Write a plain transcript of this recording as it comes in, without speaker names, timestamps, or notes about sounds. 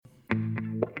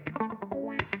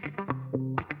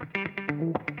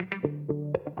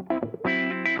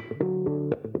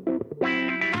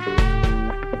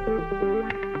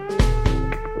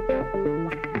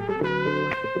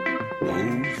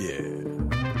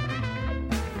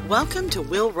Welcome to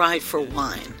We'll Write for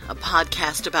Wine, a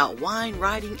podcast about wine,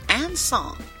 writing, and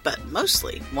song, but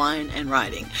mostly wine and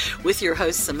writing, with your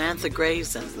hosts Samantha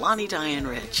Graves and Lonnie Diane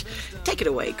Rich. Take it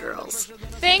away, girls.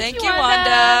 Thank you,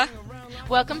 Wanda.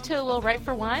 Welcome to We'll Write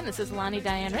for Wine. This is Lonnie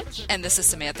Diane Rich. And this is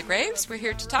Samantha Graves. We're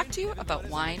here to talk to you about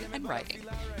wine and writing.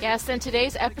 Yes, and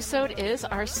today's episode is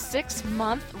our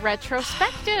 6-month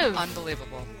retrospective.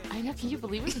 Unbelievable. I know. Can you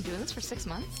believe we've been doing this for 6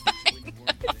 months?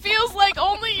 It feels like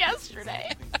only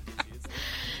yesterday.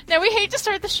 Now, we hate to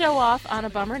start the show off on a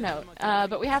bummer note,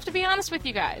 but we have to be honest with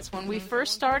you guys. When we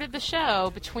first started the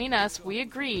show, between us, we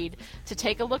agreed to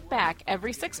take a look back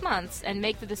every 6 months and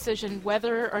make the decision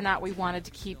whether or not we wanted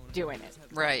to keep doing it.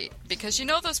 Right. Because you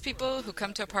know those people who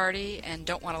come to a party and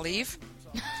don't want to leave?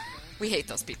 We hate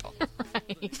those people.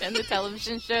 Right. And the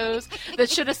television shows that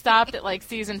should have stopped at like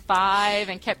season 5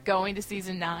 and kept going to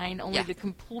season 9, only to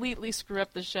completely screw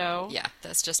up the show. Yeah,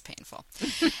 that's just painful.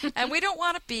 And we don't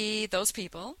want to be those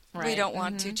people. Right. We don't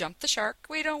want to jump the shark.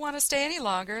 We don't want to stay any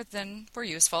longer than we're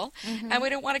useful. And we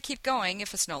don't want to keep going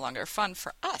if it's no longer fun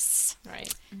for us.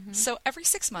 Right. So every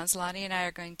 6 months, Lonnie and I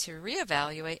are going to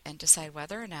reevaluate and decide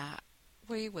whether or not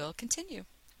we will continue.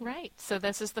 Right. So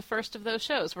this is the first of those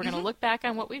shows. We're going to look back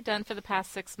on what we've done for the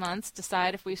past 6 months,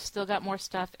 decide if we've still got more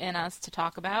stuff in us to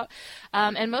talk about,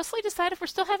 and mostly decide if we're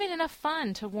still having enough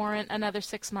fun to warrant another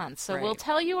 6 months. So we'll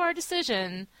tell you our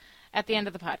decision at the end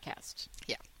of the podcast.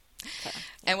 Yeah. So.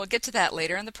 And we'll get to that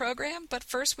later in the program, but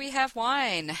first we have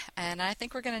wine, and I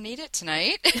think we're going to need it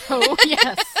tonight. Oh,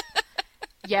 yes.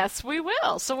 Yes, we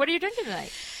will. So what are you drinking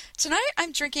tonight? Tonight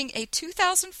I'm drinking a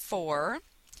 2004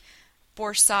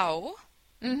 Borsao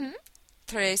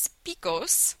Tres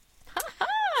Picos.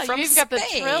 From You've got the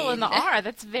Spain. trill and the R.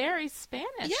 That's very Spanish.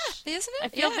 Yeah, isn't it? I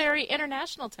feel very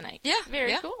international tonight. Yeah.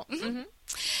 Very cool.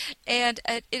 And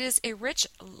it is a rich,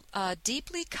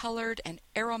 deeply colored and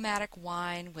aromatic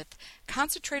wine with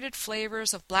concentrated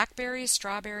flavors of blackberries,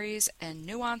 strawberries, and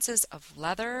nuances of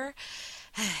leather,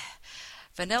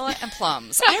 vanilla, and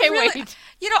plums. Okay, wait.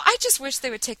 You know, I just wish they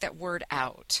would take that word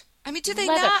out. I mean, do they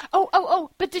leather. not?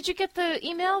 Oh! But did you get the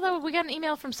email though? We got an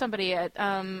email from somebody at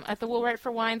the We'll Write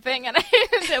for Wine thing, and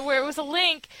where it was a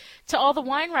link to all the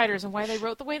wine writers and why they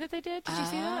wrote the way that they did. Did you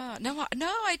see that? No,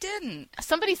 I didn't.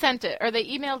 Somebody sent it, or they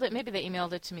emailed it. Maybe they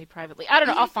emailed it to me privately. I don't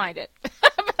know. I'll find it. But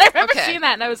I remember seeing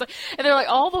that, and I was like, and they're like,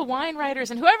 all the wine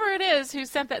writers and whoever it is who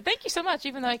sent that. Thank you so much,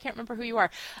 even though I can't remember who you are.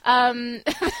 All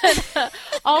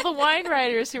the wine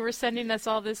writers who were sending us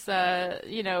all this,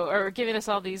 or giving us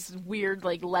all these weird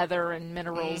like leather and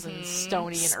minerals and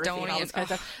stony and earthy and all this kind of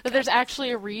stuff. That there's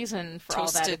actually a reason for all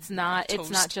that. It's not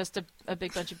just a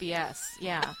big bunch of BS.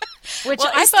 Yeah. Which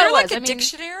I is thought there like was. a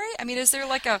dictionary? I mean, is there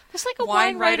like a there's like a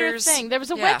wine writer writers thing? There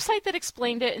was a website that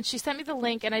explained it, and she sent me the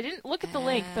link, and I didn't look at the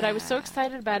link, but I was so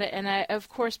excited about it, and I, of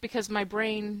course, because my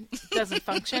brain doesn't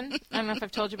function. I don't know if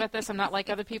I've told you about this. I'm not like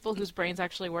other people whose brains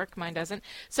actually work. Mine doesn't.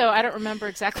 So I don't remember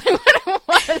exactly what it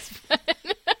was. But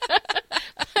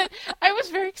I was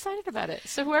very excited about it.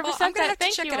 So whoever sent that,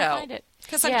 thank you. I'll find it.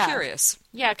 Because I'm curious.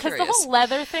 Yeah, because the whole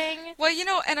leather thing. Well, you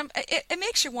know, and it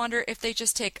makes you wonder if they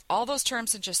just take all those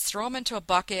terms and just throw them into a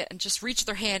bucket and just reach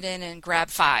their hand in and grab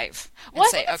 5 and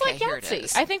say, it's okay, like here it Yahtzee.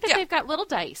 is. I think that they've got little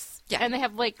dice. Yeah. And they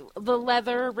have like the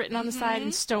leather written on the side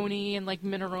and stony and like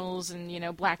minerals and,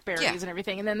 blackberries and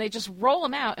everything. And then they just roll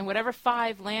them out, and whatever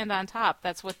 5 land on top,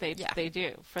 that's what they do for the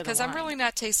wine. Because I'm really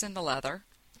not tasting the leather.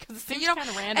 Because it seems kind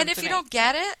of random. And if you don't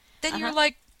get it, then you're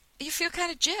like, you feel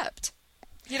kind of gypped.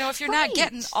 You know, if you're not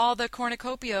getting all the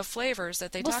cornucopia of flavors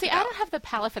that they talk about. Well, see, I don't have the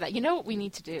palate for that. You know what we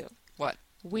need to do? What?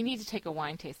 We need to take a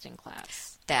wine tasting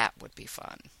class. That would be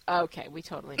fun. Okay, we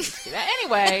totally need to do that.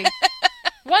 Anyway,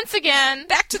 once again,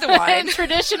 back to the wine.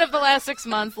 Tradition of the last 6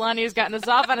 months, Lonnie has gotten us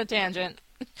off on a tangent.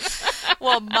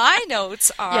 Well, my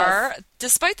notes are,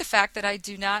 despite the fact that I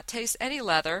do not taste any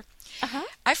leather,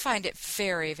 I find it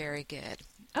very, very good.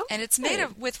 Oh, and it's made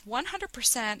with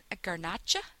 100%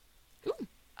 Garnacha. Ooh.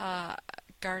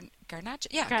 Garnacha?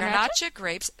 Yeah, Garnacha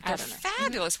grapes. They're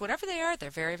fabulous. Whatever they are, they're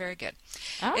very, very good.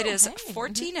 Oh, it is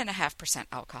 14.5%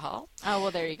 alcohol. Oh,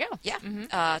 well, there you go. Yeah.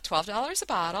 $12 a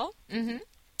bottle.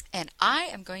 And I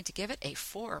am going to give it a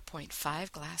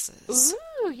 4.5 glasses.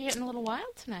 Ooh, you're getting a little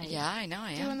wild tonight. Yeah, I know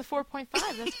I am. Doing the 4.5.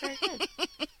 That's very good.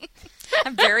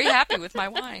 I'm very happy with my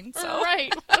wine. So.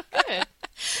 Right. Well, good.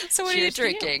 So what are you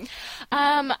drinking?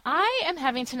 I am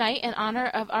having tonight, in honor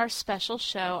of our special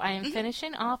show, I am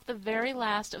finishing off the very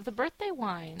last of the birthday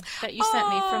wine that you sent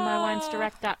me from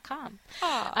mywinesdirect.com.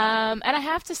 And I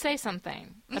have to say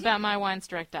something about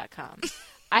mywinesdirect.com.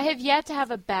 I have yet to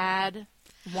have a bad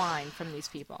wine from these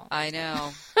people. I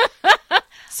know.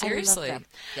 Seriously. I love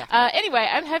them. Yeah. Anyway,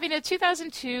 I'm having a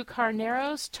 2002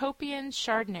 Carneros Topian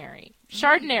Chardonnay.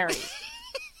 Chardonnay.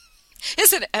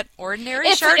 Is it an ordinary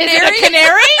Is Chardonnay? it a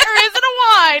canary or is it a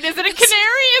wine? Is it a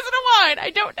canary? Is it a wine? I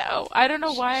don't know. I don't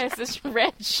know why it's this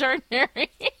red Chardonnay.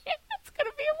 It's going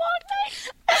to be a long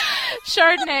night.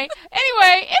 Chardonnay.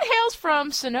 Anyway, it hails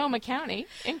from Sonoma County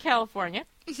in California.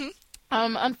 Mm-hmm.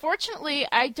 Unfortunately,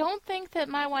 I don't think that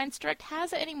My Wines Direct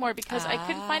has it anymore because I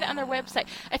couldn't find it on their website.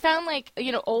 I found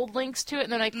old links to it,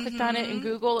 and then I clicked on it in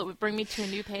Google. It would bring me to a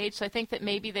new page. So I think that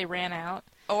maybe they ran out.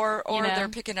 Or they're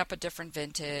picking up a different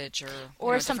vintage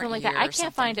or something like that. I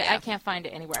can't find it. Yeah. I can't find it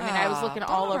anywhere. I mean, I was looking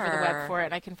all over the web for it,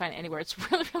 and I couldn't find it anywhere. It's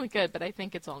really, really good, but I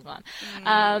think it's all gone.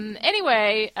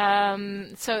 Anyway,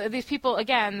 so these people,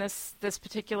 again, this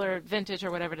particular vintage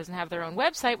or whatever doesn't have their own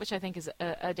website, which I think is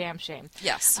a damn shame.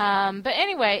 Yes. But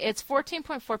anyway, it's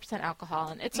 14.4% alcohol,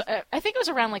 and it's I think it was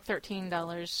around like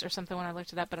 $13 or something when I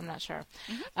looked it up, but I'm not sure.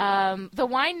 The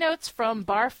wine notes from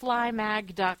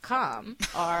barflymag.com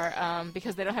are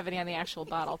because they don't have any on the actual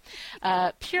bottle.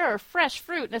 Pure, fresh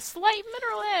fruit and a slight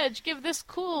mineral edge give this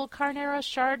cool Carneros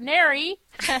Chardonnay,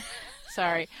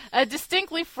 sorry, a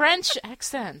distinctly French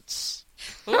accent.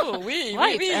 Ooh, oui,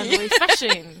 Light oui, oui. and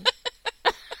refreshing.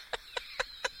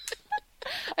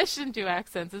 I shouldn't do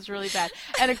accents. It's really bad.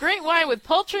 And a great wine with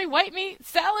poultry, white meat,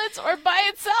 salads, or by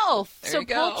itself. There so you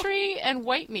go. poultry and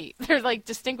white meat. They're like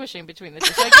distinguishing between the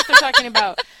two. So I guess they're talking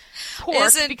about pork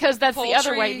Isn't because that's the other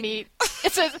poultry- white meat.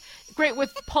 It says great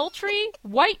with poultry,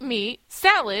 white meat,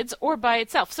 salads, or by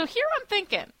itself. So here I'm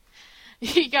thinking.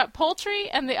 You got poultry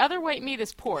and the other white meat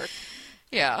is pork.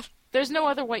 Yeah. There's no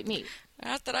other white meat.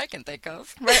 Not that I can think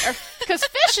of. Right, because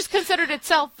fish is considered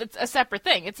itself it's a separate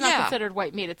thing. It's not considered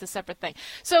white meat. It's a separate thing.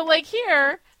 So, like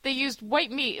here, they used white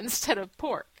meat instead of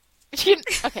pork.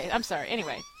 Okay, I'm sorry.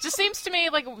 Anyway, just seems to me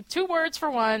like 2 words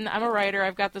for one. I'm a writer.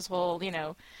 I've got this whole,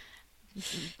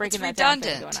 breaking that down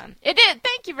thing going on. It did.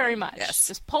 Thank you very much. Yes.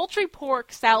 Just poultry,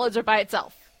 pork, salads are by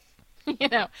itself.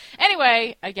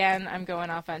 Anyway, again, I'm going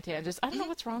off on tangents. I don't know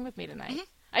what's wrong with me tonight.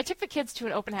 I took the kids to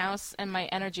an open house, and my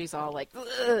energy's all like,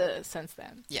 ugh, since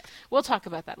then. Yeah. We'll talk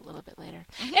about that a little bit later.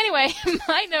 Anyway,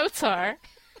 my notes are,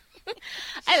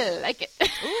 I like it.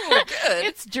 Ooh, good.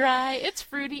 It's dry, it's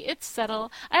fruity, it's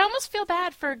subtle. I almost feel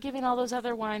bad for giving all those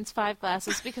other wines 5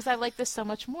 glasses because I like this so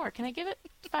much more. Can I give it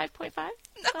 5.5?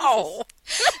 No.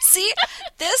 See,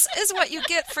 this is what you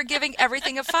get for giving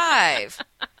everything a 5.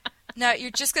 Now,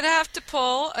 you're just going to have to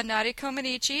pull a Naughty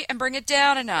Comanici and bring it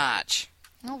down a notch.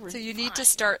 So you need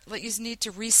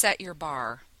to reset your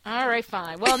bar. All right,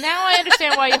 fine. Well, now I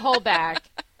understand why you hold back.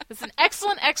 It's an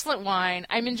excellent, excellent wine.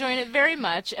 I'm enjoying it very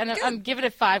much, and I'm giving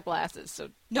it 5 glasses. So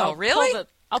really?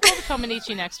 I'll pull the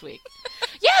Comanici next week.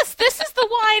 Yes, this is the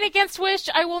wine against which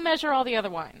I will measure all the other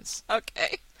wines.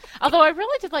 Okay. Although I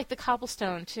really did like the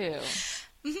Cobblestone, too.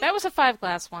 That was a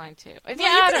 5-glass wine, too. Well,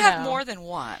 yeah, you I can don't have know. more than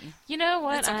one. You know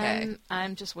what? It's okay.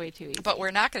 I'm just way too easy. But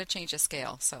we're not going to change the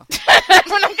scale, so. We're not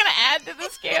going to add to the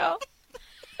scale.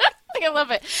 I think I love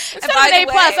it. Instead of an A+,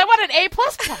 I want an A++.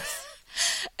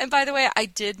 And by the way, I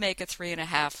did make a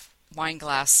 3.5 wine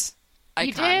glass icon.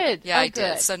 You did? Yeah, Oh, I did.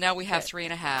 good. So now we have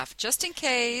Good. 3.5, just in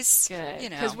case. Good. You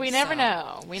know. Because we never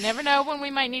know. We never know when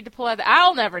we might need to pull out.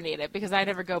 I'll never need it because I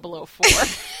never go below 4. No, I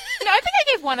think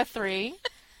I gave one a 3.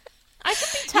 I could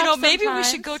be tough maybe we sometimes.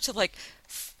 should go to like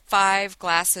 5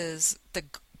 glasses the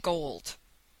gold.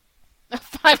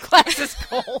 5 glasses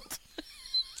gold.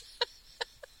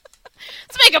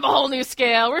 Let's make up a whole new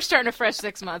scale. We're starting a fresh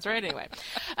 6 months, right? Anyway.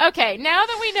 Okay, now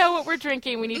that we know what we're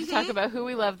drinking, we need to talk about who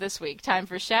we love this week. Time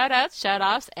for shout-outs,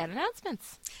 shout-offs, and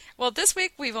announcements. Well, this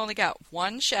week we've only got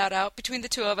one shout-out between the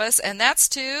two of us, and that's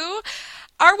to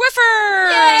our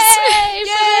Whiffers! Yay!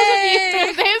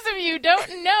 Yay! For those of you who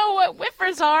don't know what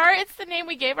Whiffers are, it's the name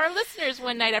we gave our listeners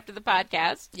one night after the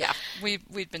podcast. Yeah,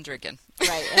 we'd been drinking.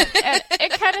 Right, and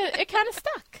it kind of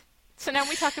stuck. So now when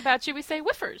we talk about you, we say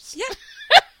Whiffers. Yeah.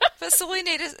 But silly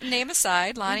name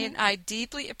aside, Lonnie and I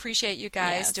deeply appreciate you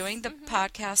guys. Yes. Doing the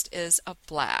podcast is a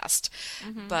blast.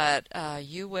 But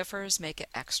you Whiffers make it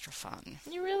extra fun.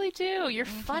 You really do. You're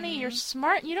funny. You're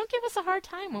smart. You don't give us a hard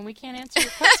time when we can't answer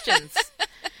your questions.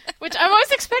 Which I'm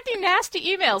always expecting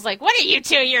nasty emails like, "What are you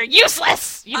two? You're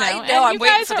useless." You know. I know. And I'm you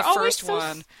waiting guys for are the always first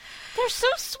one. They're so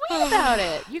sweet about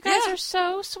it. You guys Yeah. are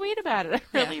so sweet about it.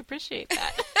 I really Yeah. appreciate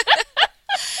that.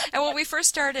 And when we first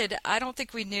started, I don't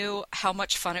think we knew how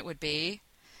much fun it would be.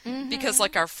 Because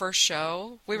like our first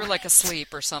show, we were like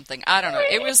asleep or something. I don't know.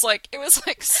 It was like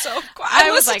so quiet.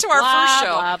 I was listened like, to our blah, first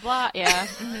show. blah, blah. Yeah.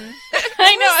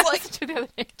 I know. I like- listened to the other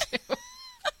day, too.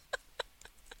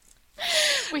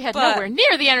 We had But- nowhere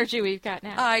near the energy we've got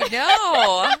now. I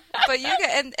know. But you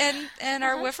get, and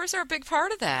our whiffers are a big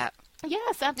part of that.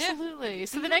 Yes, absolutely.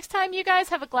 So the next time you guys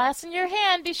have a glass in your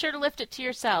hand, be sure to lift it to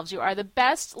yourselves. You are the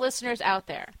best listeners out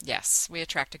there. Yes, we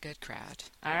attract a good crowd.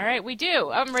 All right, we do.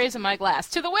 I'm raising my glass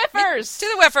to the whiffers. To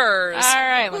the whiffers. All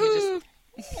right, let me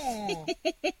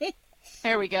just...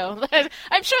 There we go.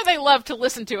 I'm sure they love to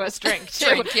listen to us drink, too.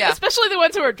 Drink, yeah. Especially the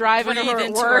ones who are driving or who are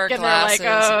at work, and they're like,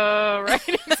 oh, right.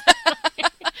 Exactly.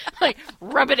 Like,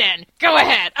 rub it in. Go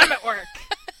ahead. I'm at work.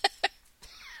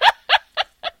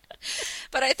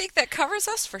 But I think that covers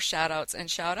us for shout-outs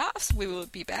and shout-offs. We will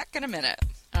be back in a minute.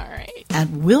 All right. At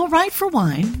Will Write for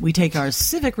Wine, we take our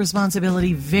civic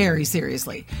responsibility very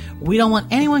seriously. We don't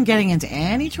want anyone getting into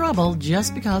any trouble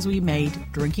just because we made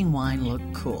drinking wine look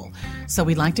cool. So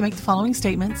we'd like to make the following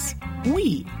statements.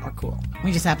 We are cool.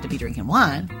 We just happen to be drinking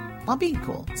wine while being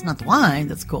cool. It's not the wine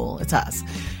that's cool, it's us.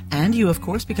 And you, of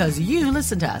course, because you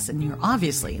listen to us, and you're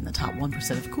obviously in the top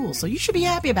 1% of cool, so you should be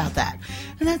happy about that.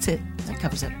 And that's it. That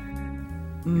covers it.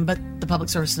 But the public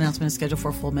service announcement is scheduled for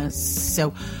a full minute,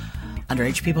 so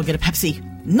underage people get a Pepsi.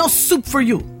 No soup for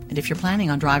you! And if you're planning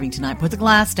on driving tonight, put the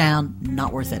glass down.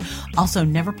 Not worth it. Also,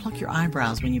 never pluck your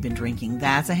eyebrows when you've been drinking.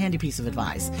 That's a handy piece of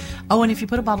advice. Oh, and if you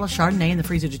put a bottle of Chardonnay in the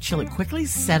freezer to chill it quickly,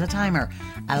 set a timer.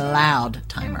 A loud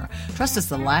timer. Trust us,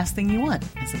 the last thing you want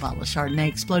is a bottle of Chardonnay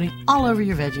exploding all over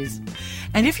your veggies.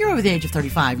 And if you're over the age of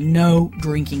 35, no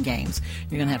drinking games.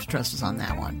 You're going to have to trust us on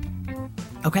that one.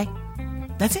 Okay?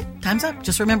 That's it. Time's up.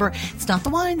 Just remember, it's not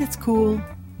the wine that's cool.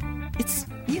 It's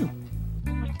you.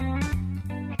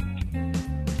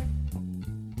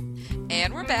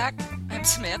 And we're back. I'm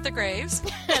Samantha Graves.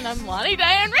 And I'm Lonnie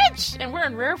Diane Rich. And we're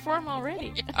in rare form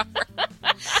already.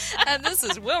 And this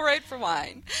is Will Write for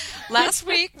Wine. Last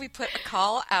week, we put a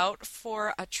call out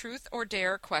for a truth or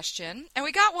dare question, and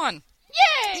we got one.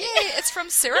 Yay! Yay! It's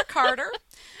from Sarah Carter.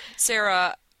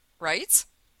 Sarah writes,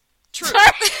 truth.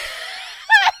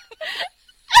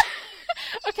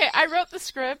 Okay, I wrote the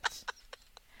script,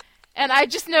 and I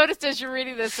just noticed as you're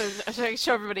reading this, as I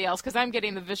show everybody else, because I'm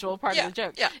getting the visual part of the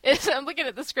joke. Yeah. I'm looking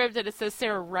at the script, and it says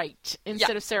Sarah Wright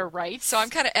instead of Sarah Wright. So I'm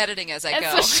kind of editing as I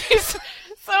go.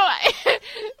 So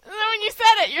when you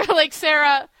said it, you're like,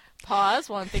 Sarah, pause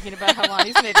while I'm thinking about how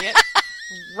Lonnie's an idiot.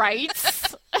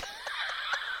 Writes. All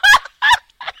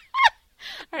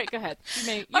right, go ahead.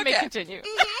 You may continue.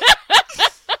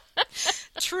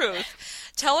 Truth.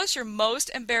 Tell us your most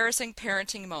embarrassing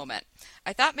parenting moment.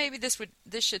 I thought maybe this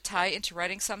should tie into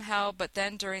writing somehow, but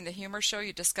then during the humor show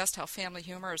you discussed how family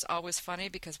humor is always funny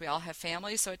because we all have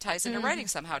families, so it ties into writing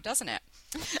somehow, doesn't it?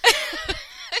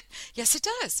 Yes, it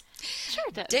does. Sure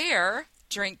it does. Dare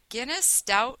drink Guinness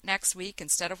Stout next week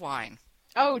instead of wine.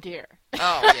 Oh, dear.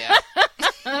 Oh, yeah.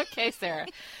 Okay, Sarah.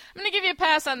 I'm going to give you a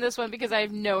pass on this one because I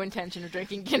have no intention of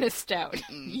drinking Guinness Stout.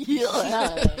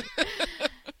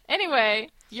 Anyway,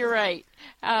 you're right.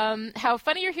 How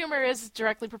funny your humor is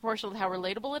directly proportional to how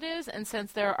relatable it is, and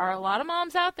since there are a lot of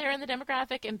moms out there in the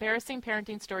demographic, embarrassing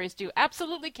parenting stories do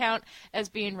absolutely count as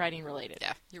being writing related.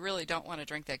 Yeah, you really don't want to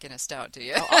drink that Guinness Stout, do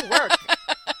you? Oh,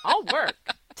 I'll work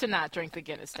to not drink the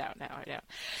Guinness Stout now, I know.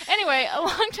 Anyway, a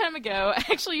long time ago, I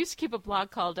actually used to keep a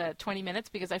blog called 20 Minutes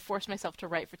because I forced myself to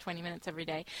write for 20 minutes every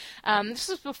day. This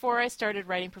was before I started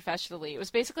writing professionally. It was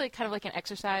basically kind of like an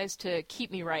exercise to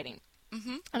keep me writing.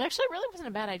 Mm-hmm. And actually, it really wasn't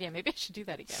a bad idea. Maybe I should do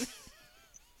that again.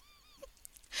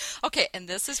 Okay, and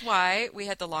this is why we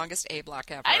had the longest A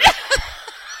block ever.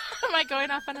 Am I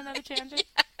going off on another tangent?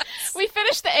 Yes. We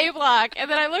finished the A block, and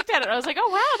then I looked at it, and I was like, oh,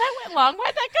 wow, that went long.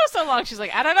 Why'd that go so long? She's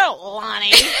like, I don't know,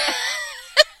 Lonnie.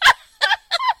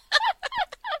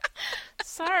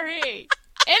 Sorry.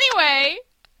 Anyway...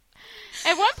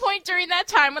 At one point during that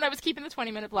time when I was keeping the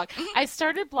 20-minute blog, I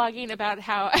started blogging about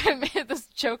how I made this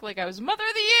joke like I was Mother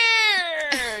of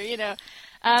the Year, you know.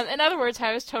 In other words, how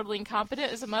I was totally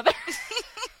incompetent as a mother.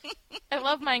 I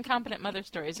love my incompetent mother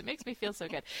stories. It makes me feel so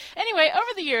good. Anyway,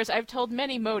 over the years, I've told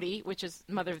many Modi, which is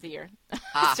Mother of the Year,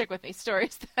 stick with me,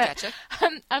 stories that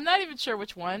I'm not even sure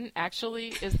which one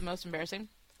actually is the most embarrassing.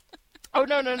 Oh,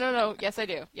 no. Yes, I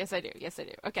do.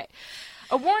 Okay.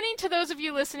 A warning to those of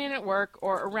you listening at work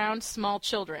or around small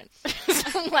children.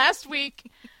 So last week,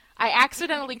 I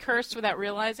accidentally cursed without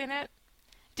realizing it.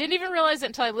 Didn't even realize it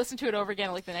until I listened to it over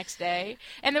again like the next day.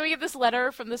 And then we get this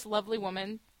letter from this lovely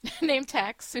woman named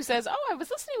Tex who says, oh, I was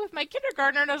listening with my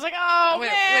kindergartner. And I was like, oh, man.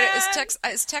 Wait,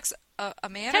 is Tex a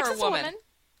man Tex or a woman? Woman.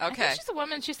 Okay. I think she's a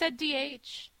woman. She said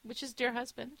DH, which is dear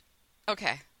husband.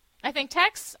 Okay. I think,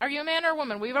 Tex, are you a man or a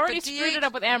woman? We've already screwed it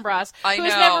up with Ambrose, who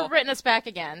has never written us back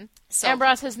again. So,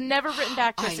 Ambrose has never written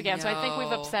back to us again, so I think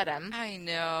we've upset him. I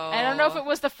know. I don't know if it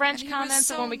was the French comments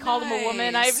so or when we called him a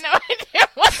woman. nice. I have no idea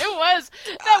what it was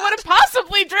that would have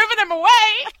possibly driven him away.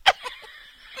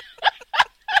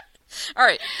 All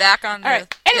right, back on. All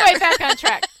right. Anyway, back on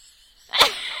track.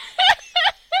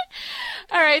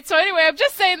 All right, so anyway, I'm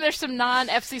just saying there's some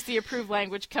non-FCC approved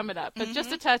language coming up, but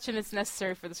just a touch, and it's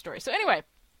necessary for the story. So anyway,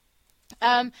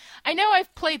 I know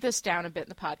I've played this down a bit in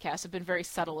the podcast. I've been very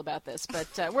subtle about this, but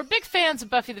we're big fans of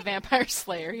Buffy the Vampire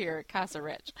Slayer here at Casa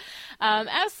Rich.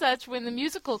 As such, when the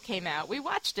musical came out, we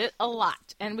watched it a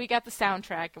lot, and we got the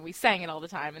soundtrack, and we sang it all the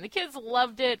time, and the kids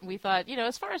loved it, and we thought,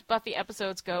 as far as Buffy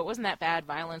episodes go, it wasn't that bad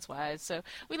violence-wise, so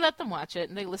we let them watch it,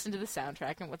 and they listened to the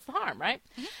soundtrack, and what's the harm, right?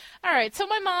 All right, so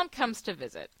my mom comes to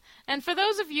visit, and for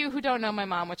those of you who don't know my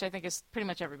mom, which I think is pretty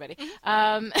much everybody,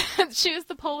 she is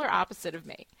the polar opposite of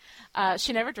me.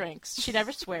 She never drinks. She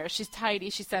never swears. She's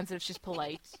tidy. She's sensitive. She's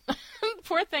polite.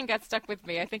 Poor thing got stuck with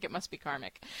me. I think it must be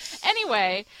karmic.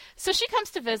 Anyway, so she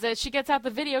comes to visit. She gets out the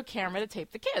video camera to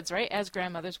tape the kids, right, as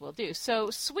grandmothers will do.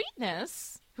 So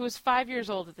Sweetness, who was 5 years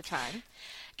old at the time,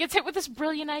 gets hit with this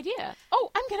brilliant idea. Oh,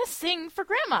 I'm going to sing for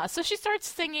Grandma. So she starts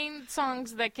singing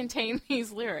songs that contain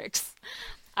these lyrics.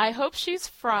 I hope she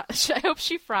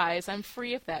fries. I'm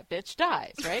free if that bitch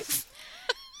dies, right?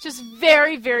 Just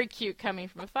very, very cute coming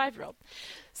from a 5-year-old.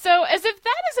 So as if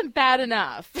that isn't bad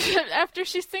enough, after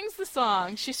she sings the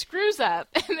song, she screws up,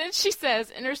 and then she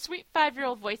says in her sweet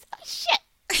 5-year-old voice, oh, shit.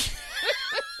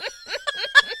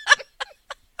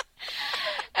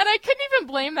 And I couldn't even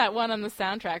blame that one on the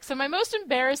soundtrack. So my most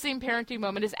embarrassing parenting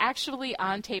moment is actually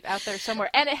on tape out there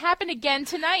somewhere. And it happened again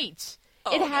tonight.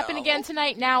 It happened again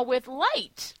tonight now with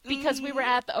Light, because we were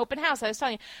at the open house. I was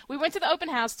telling you, we went to the open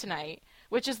house tonight,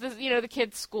 which is the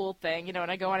kids' school thing, and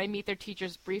I go and I meet their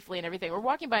teachers briefly and everything. We're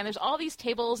walking by, and there's all these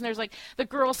tables, and there's like the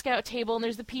Girl Scout table, and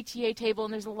there's the PTA table,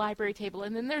 and there's the library table,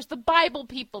 and then there's the Bible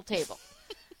people table,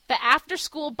 the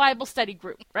after-school Bible study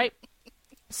group, right?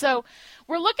 So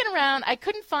we're looking around. I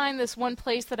couldn't find this one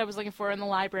place that I was looking for in the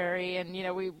library, and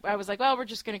I was like, well, we're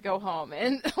just going to go home.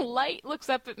 And Light looks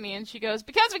up at me, and she goes,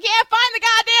 because we can't find the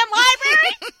goddamn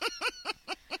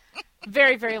library.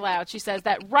 Very, very loud. She says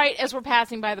that right as we're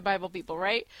passing by the Bible people,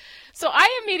 right? So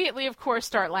I immediately, of course,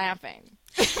 start laughing.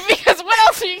 Because what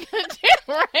else are you going to do,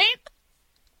 right?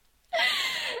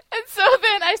 And so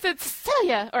then I said,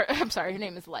 Cecilia, or I'm sorry, her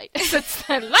name is Light. I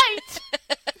said, Light.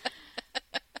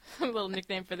 A little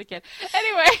nickname for the kid.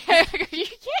 Anyway, you can't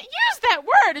use that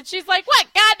word. And she's like, what,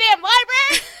 goddamn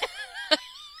library?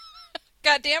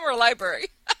 Goddamn or library?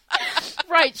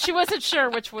 Right. She wasn't sure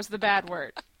which was the bad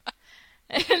word.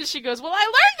 And she goes, well, I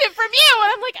learned it from you.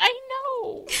 And I'm like, I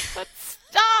know, but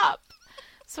stop.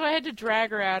 So I had to drag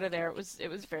her out of there. It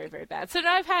was very, very bad. So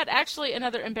now I've had actually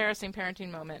another embarrassing parenting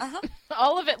moment.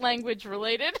 All of it language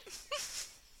related.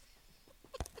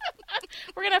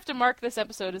 We're going to have to mark this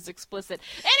episode as explicit.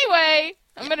 Anyway,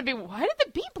 I'm going to be, why did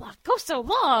the B block go so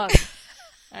long?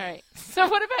 All right. So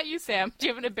what about you, Sam? Do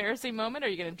you have an embarrassing moment, or are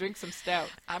you going to drink some stout?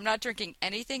 I'm not drinking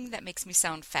anything that makes me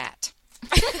sound fat.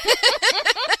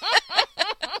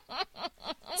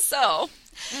 So,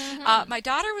 my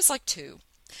daughter was like 2,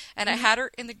 and I had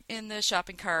her in the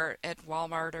shopping cart at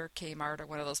Walmart or Kmart or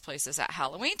one of those places at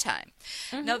Halloween time.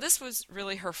 Now, this was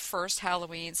really her first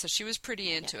Halloween, so she was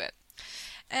pretty into it.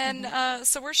 And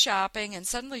so we're shopping, and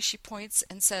suddenly she points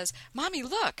and says, Mommy,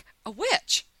 look, a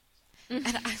witch.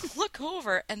 And I look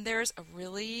over, and there's a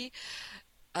really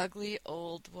ugly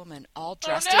old woman all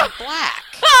dressed in black.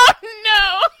 Oh,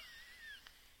 no!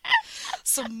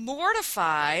 So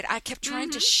mortified, I kept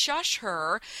trying to shush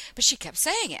her, but she kept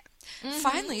saying it.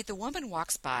 Finally, the woman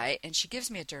walks by, and she gives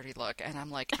me a dirty look, and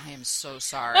I'm like, I am so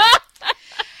sorry.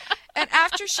 And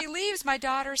after she leaves, my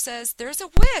daughter says, there's a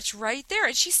witch right there,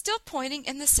 and she's still pointing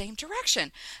in the same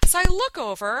direction. So I look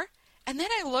over, and then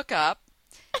I look up,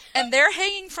 and there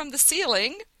hanging from the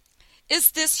ceiling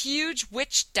is this huge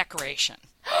witch decoration.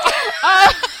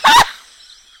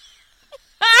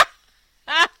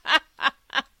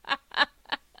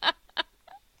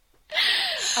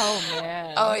 Oh,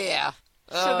 man. Oh, yeah.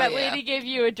 So that lady gave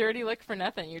you a dirty look for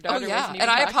nothing. Your daughter wasn't even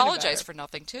and I talking apologize about her. for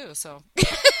nothing, too, so...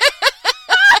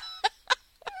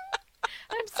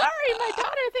 I'm sorry, my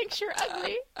daughter thinks you're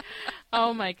ugly.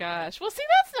 Oh, my gosh. Well, see,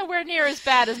 that's nowhere near as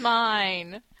bad as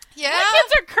mine. Yeah? My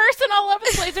kids are cursing all over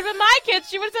the place. If it my kids,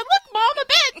 she would have said, look, Mom, a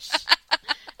bitch.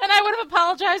 And I would have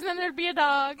apologized, and then there'd be a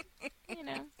dog.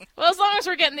 Well, as long as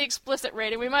we're getting the explicit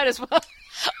rating, we might as well.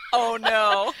 Oh,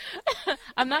 no.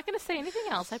 I'm not going to say anything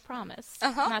else, I promise.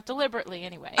 Not deliberately,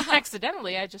 anyway.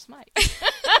 Accidentally, I just might.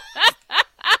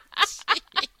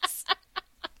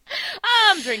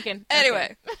 I'm drinking.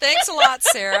 Anyway, thanks a lot,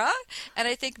 Sarah. And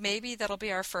I think maybe that'll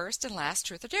be our first and last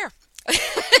Truth or Dare.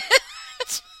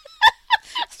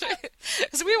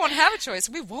 Because we won't have a choice.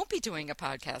 We won't be doing a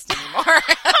podcast anymore.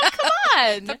 Oh, come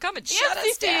on. They'll come and the shut us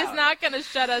FCC down. is not going to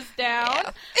shut us down.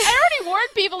 Yeah. I already warned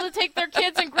people to take their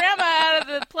kids and grandma out of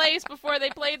the place before they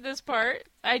played this part.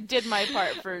 I did my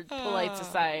part for polite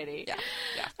society. Yeah.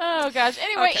 Oh, gosh.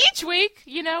 Anyway, Okay. each week,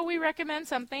 we recommend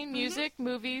something, music,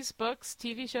 movies, books,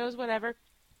 TV shows, whatever,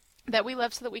 that we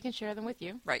love so that we can share them with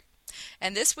you. Right.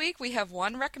 And this week we have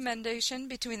one recommendation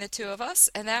between the two of us,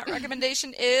 and that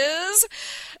recommendation is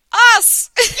us!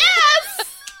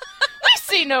 Yes! We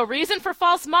see no reason for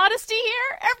false modesty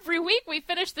here. Every week we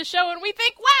finish the show and we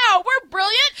think, wow, we're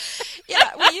brilliant.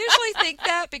 Yeah, we usually think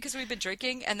that because we've been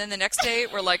drinking, and then the next day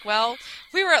we're like, well,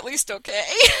 we were at least okay.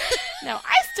 No,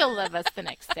 I still love us the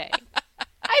next day.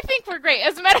 I think we're great.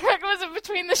 As a matter of fact, it was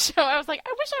between the show. I was like,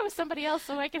 I wish I was somebody else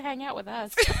so I could hang out with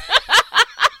us.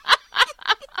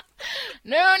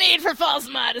 No need for false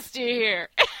modesty here.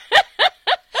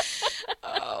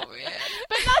 Oh, man.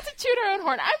 But not to toot our own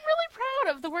horn. I'm really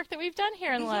proud of the work that we've done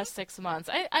here in the last 6 months.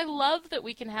 I love that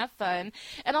we can have fun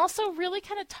and also really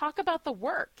kind of talk about the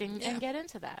work and get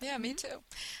into that. Yeah, me too.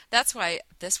 That's why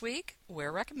this week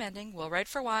we're recommending Will Write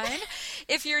for Wine.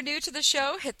 If you're new to the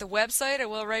show, hit the website at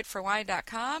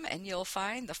willwriteforwine.com and you'll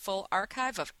find the full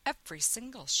archive of every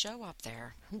single show up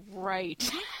there. Right.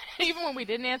 Even when we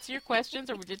didn't answer your questions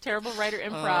or we did terrible writer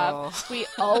improv, we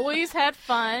always had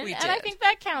fun. We and I did. think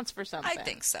that counts for something. I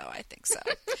think so.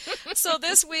 So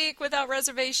this week, without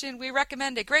reservation, we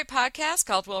recommend a great podcast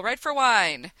called Will Write for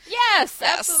Wine. Yes,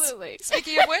 Yes. absolutely.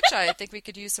 Speaking of which, I think we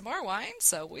could use some more wine,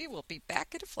 so we will be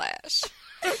back in a flash.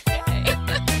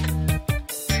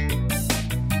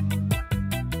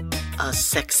 A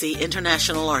sexy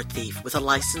international art thief with a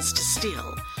license to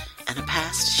steal and a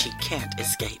past she can't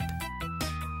escape.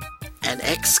 An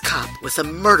ex-cop with a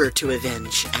murder to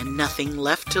avenge and nothing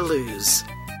left to lose.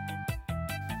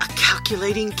 A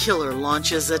calculating killer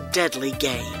launches a deadly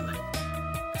game.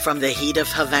 From the heat of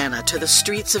Havana to the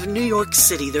streets of New York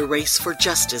City, the race for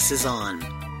justice is on.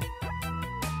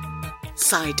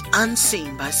 Sight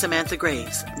Unseen by Samantha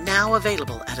Graves, now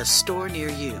available at a store near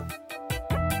you.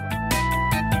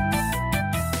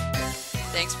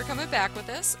 Thanks for coming back with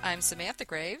us. I'm Samantha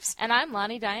Graves, And I'm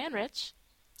Lonnie Diane Rich.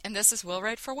 and this is Will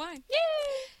Write for Wine.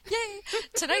 Yay! Yay!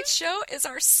 Tonight's show is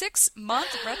our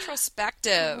 6-month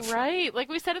retrospective. Right. Like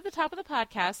we said at the top of the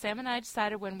podcast, Sam and I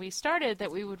decided when we started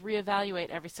that we would reevaluate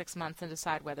every 6 months and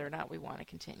decide whether or not we want to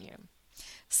continue.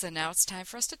 So now it's time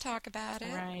for us to talk about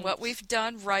it. Right. What we've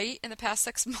done right in the past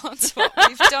 6 months, what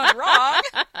we've done wrong,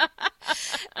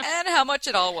 and how much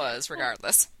it all was,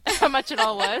 regardless. How much it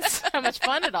all was. How much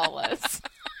fun it all was.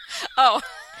 Oh,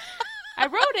 I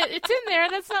wrote it. It's in there.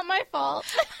 That's not my fault.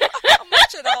 how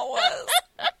much it all was.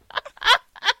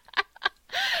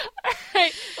 All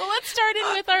right. Well, let's start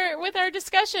in with our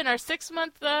discussion, our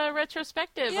 6-month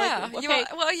retrospective. Yeah. Like, You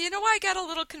okay. know why I got a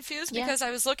little confused? Yeah. Because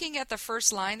I was looking at the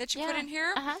first line that you put in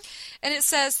here, Uh-huh. and it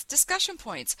says, discussion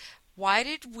points. Why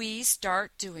did we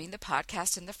start doing the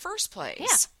podcast in the first place?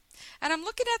 Yeah. And I'm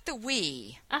looking at the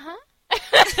we. Uh-huh.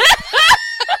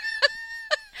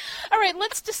 All right,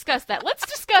 let's discuss that. Let's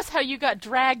discuss how you got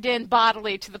dragged in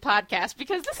bodily to the podcast,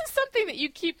 because this is something that you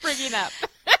keep bringing up.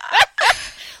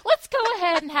 Let's go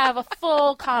ahead and have a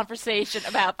full conversation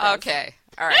about this. Okay.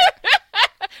 All right.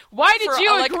 Why did For,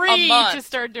 you like, a agree month. to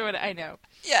start doing it? I know.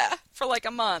 Yeah, for like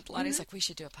a month. Lonnie's Mm-hmm. like, we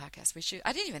should do a podcast. We should.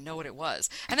 I didn't even know what it was.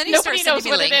 And then he Nobody starts knows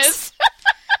sending me what links. it is.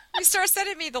 You start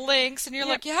sending me the links, and you're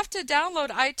Yep. like, you have to download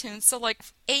iTunes. So like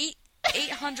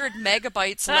 800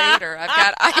 megabytes later, I've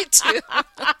got iTunes.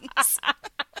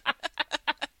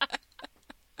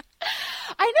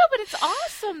 I know, but it's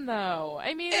awesome, though.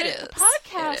 I mean, It is.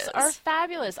 podcasts It is. are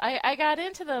fabulous. I got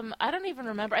into them, I don't even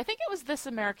remember. I think it was This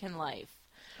American Life.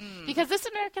 Because This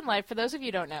American Life, for those of you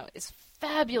who don't know, is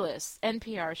fabulous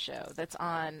NPR show that's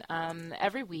on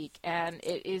every week, and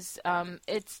it is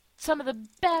it's some of the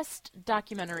best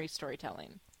documentary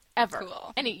storytelling ever.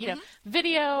 Cool. Any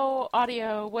video,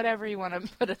 audio, whatever you want to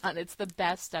put it on, it's the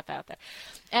best stuff out there.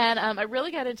 And I really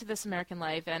got into This American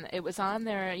Life, and it was on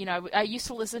there. I used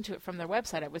to listen to it from their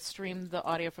website. I would stream the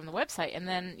audio from the website, and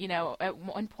then at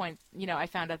one point, I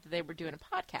found out that they were doing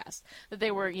a podcast, that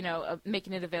they were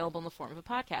making it available in the form of a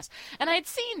podcast. And I had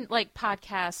seen like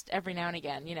podcast every now and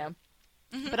again,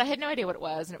 but I had no idea what it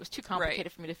was, and it was too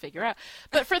complicated for me to figure out.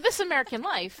 But for This American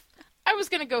Life, I was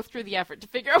going to go through the effort to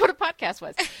figure out what a podcast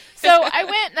was. So I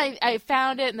went and I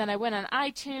found it, and then I went on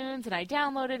iTunes and I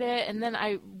downloaded it, and then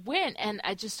I went and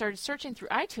I just started searching through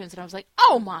iTunes, and I was like,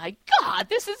 oh my God,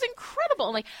 this is incredible.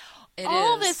 And like,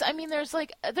 all this, I mean, there's a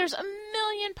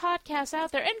million podcasts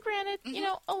out there. And granted, you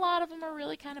know, a lot of them are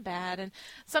really kind of bad. And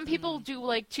some people do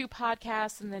like 2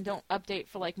 podcasts and then don't update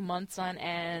for like months on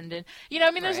end. And, you know,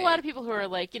 I mean, there's a lot of people who are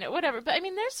like, you know, whatever. But I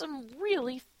mean, there's some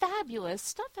really fabulous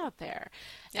stuff out there.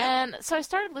 Yeah. And so I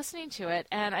started listening to it,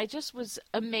 and I just was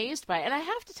amazed by it. And I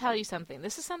have to tell you something.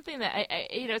 This is something that I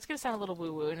you know, it's going to sound a little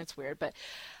woo-woo and it's weird, but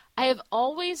I have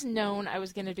always known I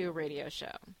was going to do a radio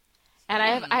show. And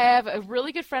I have a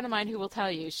really good friend of mine who will tell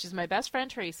you, she's my best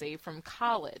friend, Tracy, from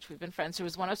college. We've been friends. She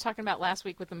was one I was talking about last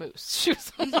week with the moose. She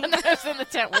was the one that I was in the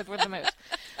tent with the moose.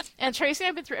 And Tracy and I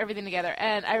have been through everything together.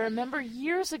 And I remember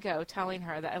years ago telling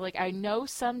her that, like, I know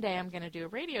someday I'm going to do a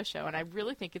radio show, and I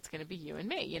really think it's going to be you and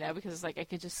me, you know, because it's like I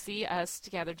could just see us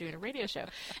together doing a radio show.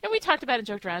 And we talked about it and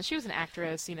joked around. She was an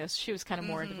actress, you know, she was kind of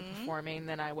more into the performing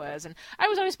than I was. And I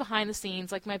was always behind the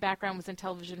scenes. Like, my background was in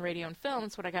television, radio, and film.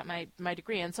 That's what I got my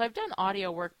degree in. So I've done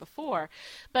audio work before,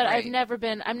 but I'm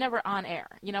never on air.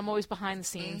 You know, I'm always behind the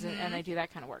scenes and I do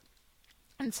that kind of work.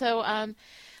 And so,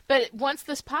 but once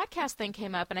this podcast thing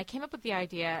came up, and I came up with the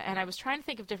idea, and I was trying to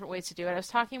think of different ways to do it. I was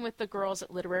talking with the girls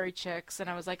at Literary Chicks, and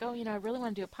I was like, oh, you know, I really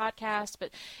want to do a podcast,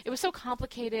 but it was so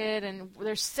complicated, and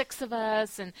there's 6 of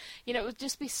us, and, you know, it would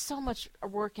just be so much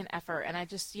work and effort, and I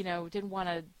just, you know, didn't want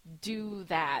to do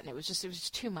that, and it was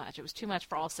just too much. It was too much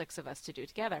for all 6 of us to do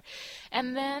together.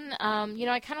 And then, you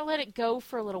know, I kind of let it go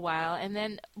for a little while, and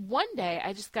then one day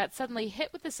I just got suddenly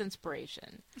hit with this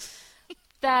inspiration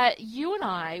that you and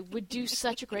I would do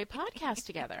such a great podcast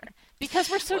together because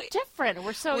we're so different.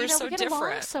 We're so, you know, we get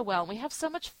along so well, and we have so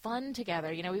much fun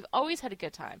together. You know, we've always had a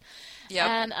good time.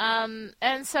 Yep.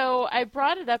 And so I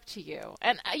brought it up to you.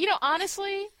 And, you know,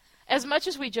 honestly, as much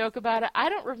as we joke about it, I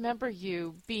don't remember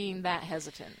you being that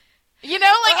hesitant. You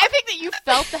know, like, I think that you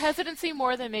felt the hesitancy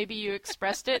more than maybe you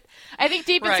expressed it. I think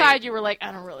deep inside you were like,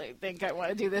 I don't really think I want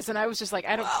to do this. And I was just like,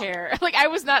 I don't care. Like, I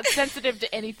was not sensitive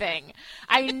to anything.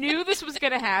 I knew this was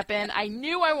going to happen. I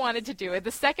knew I wanted to do it. The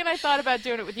second I thought about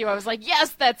doing it with you, I was like,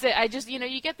 yes, that's it. I just, you know,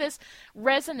 you get this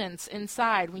resonance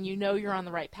inside when you know you're on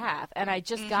the right path. And I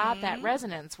just got that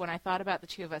resonance when I thought about the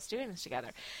 2 of us doing this together.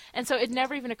 And so it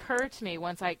never even occurred to me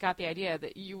once I got the idea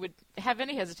that you would have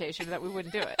any hesitation that we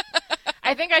wouldn't do it.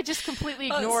 I think I just completely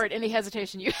ignored any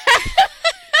hesitation you had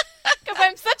because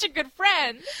I'm such a good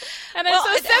friend, and I'm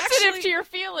so sensitive to your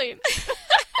feelings.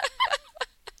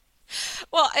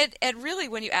 Well, and really,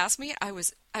 when you asked me, I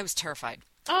was terrified.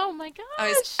 Oh my gosh! I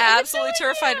was absolutely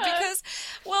terrified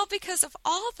because of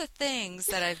all the things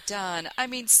that I've done. I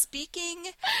mean, speaking,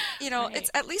 you know,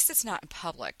 it's at least it's not in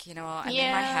public. You know, I'm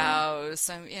in my house,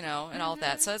 you know, and all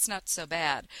that, so it's not so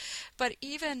bad. But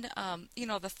even, you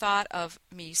know, the thought of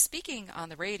me speaking on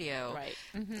the radio,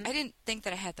 I didn't think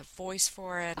that I had the voice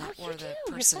for it or the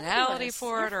personality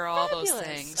for it or all those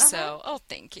things. So,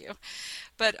 thank you.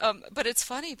 But it's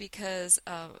funny because,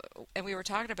 and we were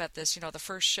talking about this, you know, the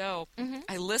first show.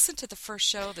 I listened to the first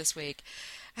show this week,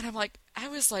 and I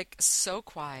was like so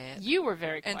quiet. You were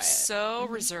very quiet. And so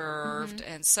reserved,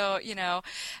 and so, you know,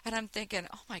 and I'm thinking,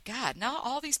 oh my God, now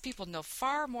all these people know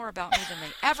far more about me than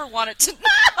they ever wanted to know.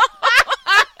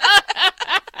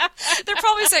 They're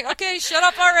probably saying, okay, shut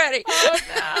up already. Oh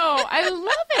no, I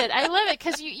love it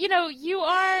because you know, you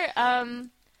are,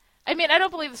 I mean, I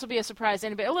don't believe this will be a surprise to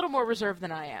anybody, a little more reserved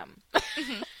than I am.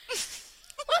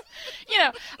 You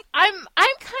know, I'm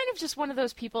kind of just one of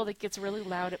those people that gets really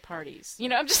loud at parties. You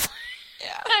know, I'm just,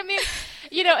 I mean,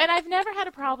 you know, and I've never had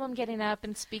a problem getting up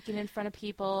and speaking in front of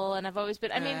people, and I've always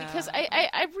been, I mean, because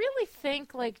I really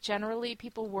think, like, generally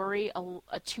people worry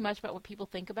too much about what people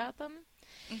think about them.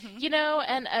 You know,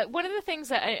 and one of the things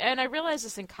that I realized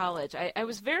this in college, I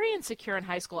was very insecure in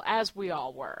high school, as we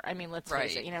all were. I mean, let's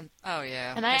face it, you know. Oh,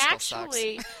 yeah. And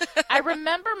I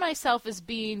remember myself as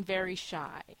being very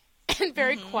shy. And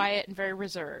very quiet and very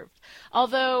reserved.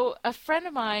 Although a friend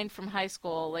of mine from high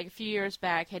school, like a few years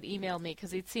back, had emailed me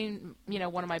because he'd seen, you know,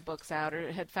 one of my books out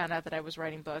or had found out that I was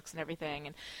writing books and everything.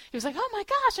 And he was like, oh my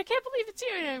gosh, I can't believe it's you.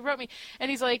 And he wrote me. And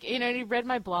he's like, you know, and he read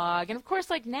my blog. And of course,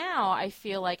 like now I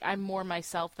feel like I'm more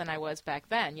myself than I was back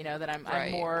then, you know, that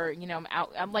I'm more, you know,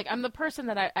 I'm the person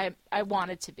that I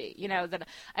wanted to be, you know, that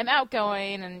I'm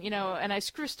outgoing and, you know, and I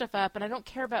screw stuff up and I don't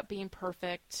care about being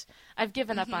perfect. I've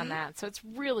given up on that. So it's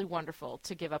really wonderful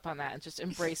to give up on that and just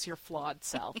embrace your flawed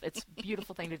self. It's a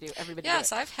beautiful thing to do. Everybody do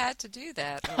it. I've had to do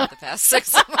that over the past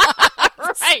 6 months.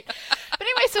 Right. But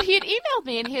anyway, so he had emailed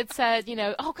me and he had said, you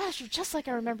know, oh gosh, you're just like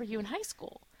I remember you in high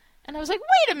school. And I was like,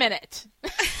 wait a minute.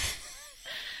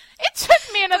 It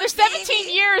took me another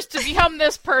 17 years to become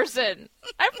this person.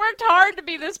 I've worked hard to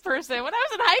be this person. When I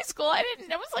was in high school, I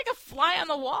was like a fly on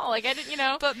the wall. Like I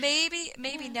didn't, But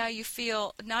maybe now you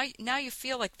feel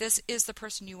like this is the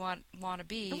person you want to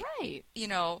be. Right.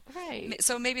 Right.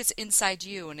 So maybe it's inside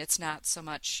you, and it's not so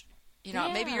much.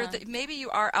 Yeah. Maybe you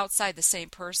are outside the same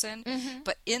person,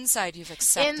 but inside you've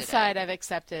accepted Inside, it.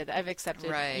 I've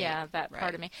accepted, Right. yeah, that part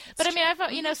Right. of me. That's But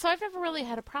I mean, so I've never really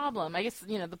had a problem. I guess,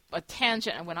 a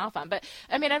tangent I went off on. But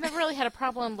I mean, I've never really had a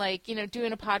problem, like,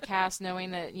 doing a podcast, knowing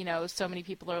that, so many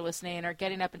people are listening, or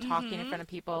getting up and talking in front of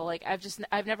people. Like,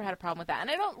 I've never had a problem with that.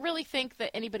 And I don't really think that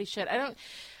anybody should.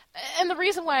 And the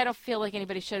reason why I don't feel like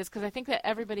anybody should is because I think that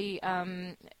everybody,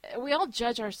 we all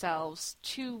judge ourselves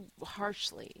too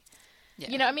harshly.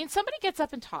 Yeah. I mean, somebody gets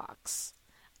up and talks.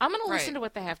 I'm going to listen to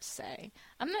what they have to say.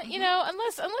 I'm not,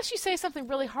 unless you say something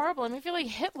really horrible. I mean, if you're like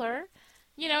Hitler,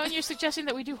 and you're suggesting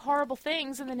that we do horrible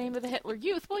things in the name of the Hitler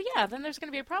Youth, well, yeah, then there's going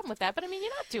to be a problem with that. But I mean,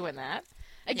 you're not doing that.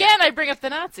 Again, I bring up the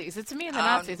Nazis. It's me and the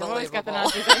Nazis. I've always got the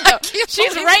Nazis. I know.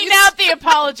 She's writing out the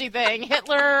apology thing.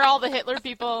 Hitler, all the Hitler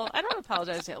people. I don't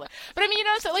apologize to Hitler. But I mean,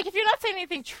 so like if you're not saying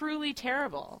anything truly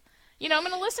terrible, I'm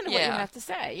going to listen to what you have to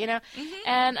say,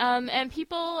 and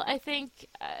people, I think,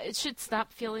 should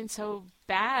stop feeling so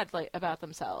bad about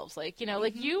themselves. Like,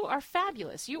 like you are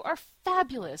fabulous. You are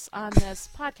fabulous on this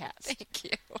podcast. Thank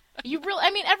you. You really, I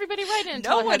mean, everybody write in and No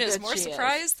tell one how is good more she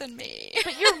surprised than me.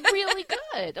 But you're really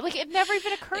good. Like, it never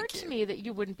even occurred to me that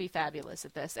you wouldn't be fabulous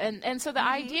at this. And so the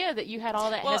idea that you had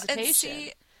all that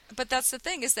hesitation. But that's the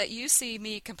thing, is that you see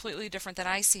me completely different than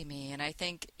I see me. And I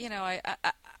think,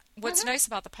 what's nice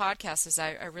about the podcast is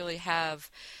I really have,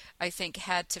 I think,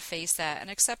 had to face that and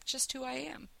accept just who I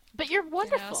am. But you're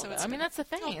wonderful. So I mean, that's the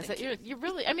thing, is that you. you're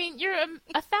really, I mean, you're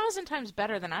 1,000 times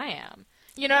better than I am.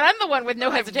 And I'm the one with no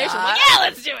hesitation. not. Like, yeah,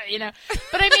 let's do it,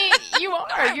 But I mean, you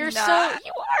are.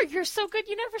 You're so good.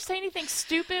 You never say anything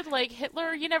stupid like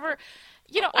Hitler. You never.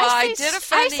 I did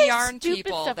offend the yarn stupid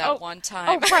people stuff. one time.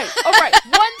 Oh, right.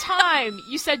 One time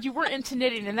you said you weren't into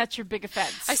knitting, and that's your big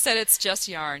offense. I said it's just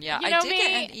yarn. Yeah, I did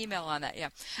get an email on that. Yeah.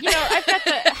 I've got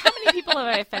how many people have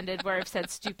I offended where I've said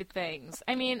stupid things?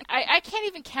 I mean, I can't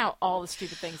even count all the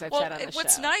stupid things I've said on the show.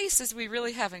 What's nice is we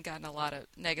really haven't gotten a lot of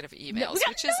negative emails,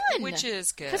 which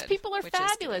is good. Because people are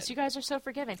fabulous. You guys are so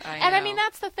forgiving. I mean,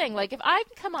 that's the thing. Like, if I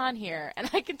can come on here and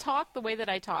I can talk the way that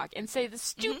I talk and say the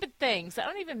stupid things that I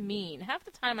don't even mean. Half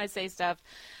the time I say stuff,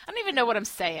 I don't even know what I'm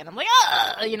saying. I'm like,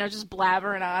 just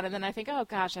blabbering on, and then I think, oh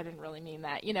gosh, I didn't really mean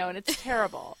that, and it's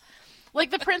terrible. Like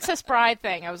the Princess Bride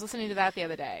thing. I was listening to that the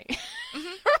other day.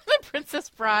 The Princess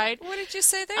Bride. What did you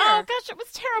say there? Oh gosh, it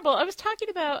was terrible. I was talking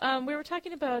about, we were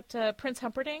talking about Prince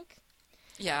Humperdinck.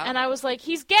 Yeah. And I was like,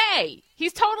 he's gay.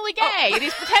 He's totally gay. And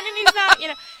he's pretending he's not,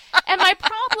 And my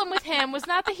problem with him was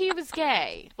not that he was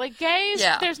gay. Like, gays,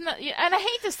 there's no, and I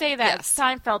hate to say that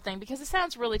Seinfeld thing because it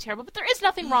sounds really terrible, but there is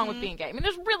nothing wrong with being gay. I mean,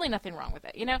 there's really nothing wrong with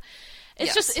it,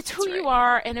 It's just, it's who you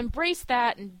are, and embrace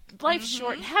that, and life's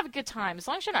short, and have a good time. As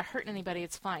long as you're not hurting anybody,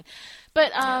 it's fine.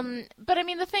 But I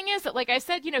mean, the thing is that, like I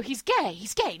said, he's gay,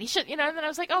 and he should, and then I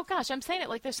was like, oh gosh, I'm saying it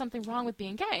like there's something wrong with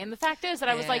being gay. And the fact is that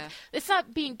I was like, it's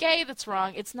not being gay that's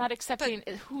wrong, it's not accepting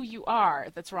who you are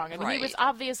that's wrong. I mean, he was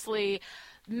obviously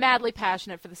madly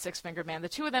passionate for the Six-Fingered Man. The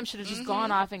two of them should have just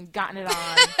gone off and gotten it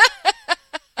on.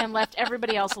 And left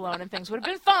everybody else alone, and things would have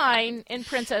been fine in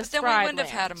Princess Bride. Then we wouldn't have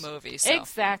had a movie. So.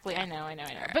 Exactly, I know.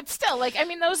 Right. But still, like, I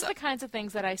mean, those are the kinds of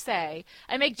things that I say.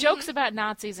 I make jokes about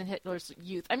Nazis and Hitler's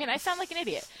Youth. I mean, I sound like an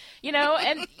idiot,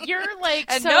 and you're like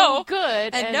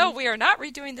good. And no, we are not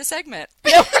redoing the segment.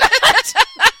 No,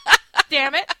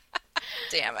 Damn it.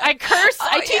 Damn it. I curse.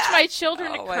 I teach my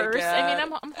children to curse. I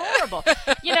mean, I'm horrible.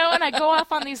 And I go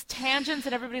off on these tangents,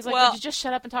 and everybody's like, would you just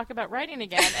shut up and talk about writing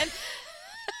again? And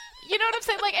you know what I'm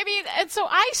saying? Like, I mean, and so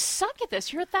I suck at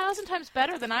this. You're 1,000 times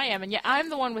better than I am, and yet I'm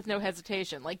the one with no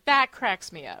hesitation. Like, that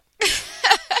cracks me up.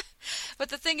 But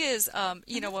the thing is,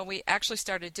 when we actually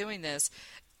started doing this,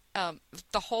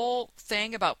 the whole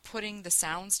thing about putting the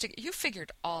sounds together, you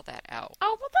figured all that out.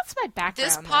 Oh, well, that's my background,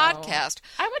 This podcast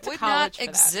I went to would college not for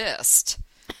exist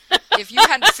if you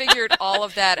hadn't figured all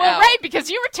of that out. Well, right, because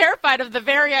you were terrified of the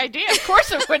very idea. Of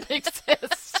course it wouldn't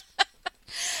exist.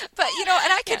 But,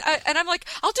 and I'm like,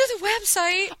 I'll do the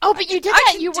website. Oh, but you did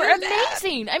that. You were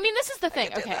amazing. That. I mean, this is the thing.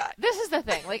 Okay, this is the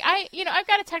thing. Like, I've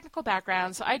got a technical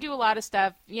background, so I do a lot of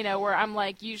stuff, where I'm,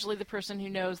 like, usually the person who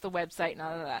knows the website and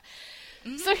all of that.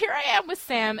 Mm-hmm. So here I am with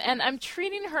Sam, and I'm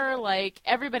treating her like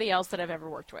everybody else that I've ever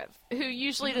worked with, who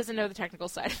usually doesn't know the technical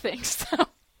side of things. So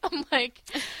I'm like,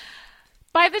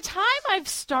 by the time I've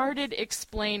started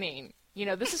explaining You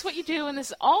know, this is what you do, and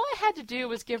this all I had to do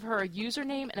was give her a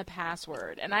username and a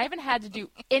password, and I haven't had to do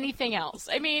anything else.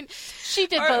 I mean, she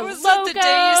did the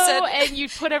logo, and you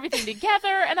put everything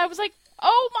together, and I was like,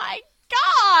 oh my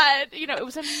God! You know, it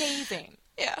was amazing.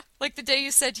 Yeah, like the day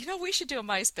you said, you know, we should do a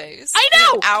MySpace. I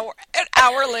know! An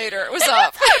hour later, it was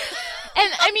up.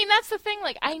 And, I mean, that's the thing,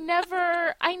 like, I'm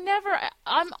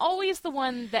always the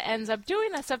one that ends up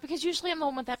doing that stuff, because usually I'm the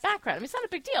one with that background. I mean, it's not a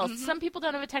big deal. Some people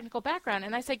don't have a technical background,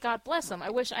 and I say, God bless them. I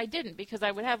wish I didn't, because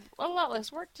I would have a lot less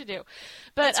work to do.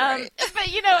 But, That's right. But,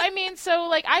 you know, I mean, so,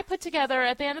 like, I put together,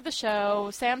 at the end of the show,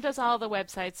 Sam does all the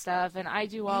website stuff, and I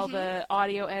do all the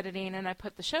audio editing, and I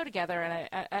put the show together, and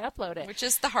I upload it. Which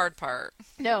is the hard part.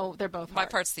 No, they're both hard. My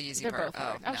part's the easy They're part. both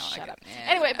hard. Oh, no, shut up.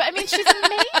 Yeah. Anyway, but I mean, she's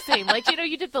amazing. Like, you know,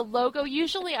 you did the logo.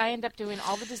 Usually I end up doing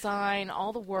all the design,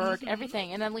 all the work,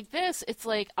 everything. And then like this, it's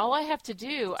like all I have to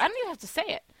do, I don't even have to say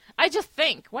it. I just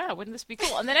think, wow, wouldn't this be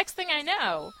cool? And the next thing I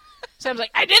know, Sam's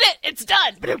like, I did it. It's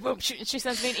done. Boom. She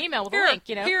sends me an email with a link,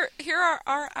 you know. Here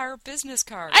are our business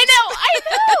cards. I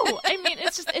know. I mean,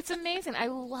 it's amazing. I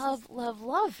love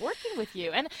working with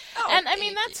you. And I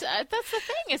mean, that's the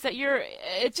thing, is that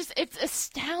it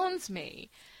astounds me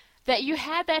that you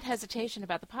had that hesitation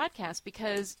about the podcast,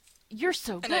 because you're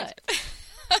so good.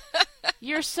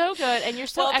 You're so good, and you're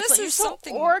so excellent. You're so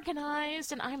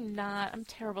organized, and I'm not. I'm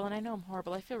terrible, and I know I'm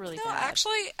horrible. I feel really bad.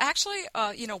 Actually,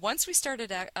 you know, once we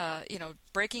started, you know,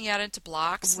 breaking out into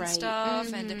blocks and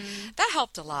stuff, and that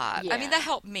helped a lot. Yeah. I mean, that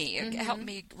helped me. It helped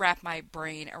me wrap my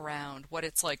brain around what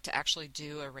it's like to actually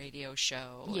do a radio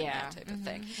show and that type of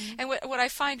thing. And what I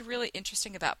find really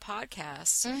interesting about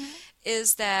podcasts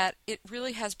is that it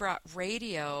really has brought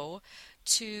radio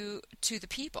to the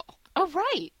people. Oh,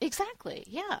 right. Exactly.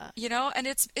 Yeah. You know, and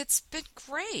it's been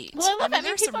great. Well, I love that. I mean,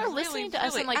 there's people some are really, listening to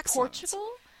us really in, like, excellent. Portugal.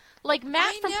 Like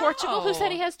Matt from Portugal, who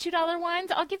said he has $2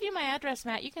 wines. I'll give you my address,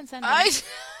 Matt. You can send me.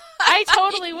 I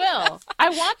totally will. I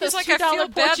want those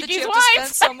 $2 Portuguese wines. To spend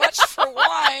so much for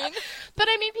wine. But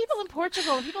I mean, people in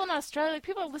Portugal and people in Australia,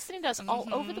 people are listening to us all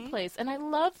over the place. And I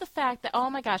love the fact that, oh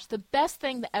my gosh, the best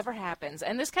thing that ever happens,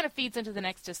 and this kind of feeds into the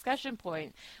next discussion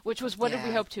point, which was what did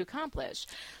we hope to accomplish?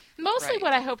 Mostly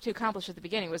what I hoped to accomplish at the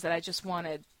beginning was that I just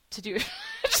wanted to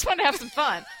have some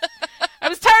fun. I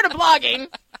was tired of blogging.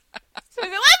 So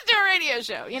let's do a radio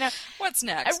show, you know. What's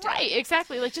next? Right,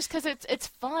 exactly. Like, just because it's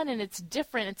fun and it's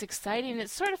different, it's exciting, and it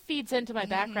sort of feeds into my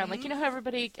background. Like, you know how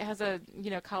everybody has a,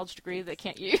 you know, college degree they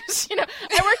can't use? You know,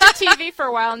 I worked at TV for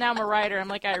a while, now I'm a writer. I'm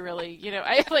like, I really, you know,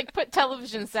 I like put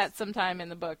television sets sometime in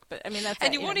the book, but I mean, that's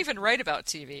And you won't even write about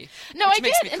TV. No, which I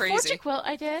makes did. Me crazy. In Portugal,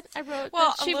 I did. I wrote.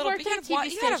 Well, she a little worked bit. at a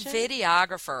TV You had a station.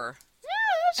 videographer.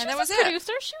 She and was that was a it.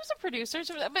 producer. She was a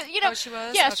producer. But, you know. Oh, she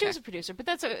was? Yeah, Okay. she was a producer. But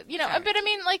that's a, you know, Okay. but I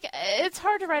mean, like, it's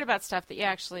hard to write about stuff that you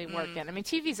actually work in. I mean,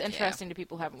 TV's interesting to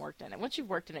people who haven't worked in it. Once you've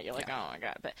worked in it, you're like, oh my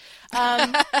God.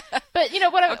 But you know,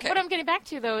 what I'm getting back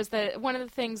to, though, is that one of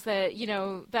the things that, you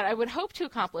know, that I would hope to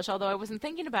accomplish, although I wasn't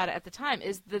thinking about it at the time,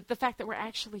 is the fact that we're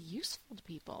actually useful to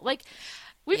people. Like,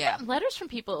 we've gotten letters from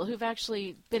people who've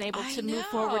actually been able to move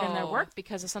forward in their work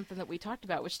because of something that we talked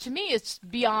about, which to me is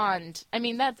beyond. I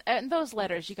mean, and those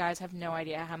letters, you guys have no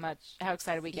idea how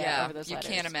excited we get over those letters.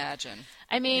 You can't imagine.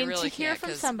 I mean, really to hear can't,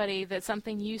 from somebody that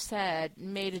something you said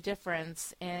made a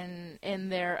difference in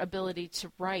their ability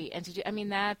to write and to do. I mean,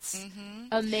 that's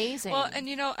amazing. Well, and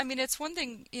you know, I mean, it's one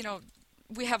thing. You know,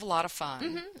 we have a lot of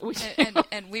fun,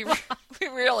 and we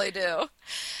really do.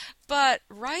 But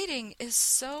writing is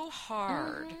so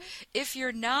hard. If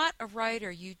you're not a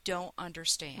writer, you don't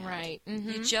understand. Right.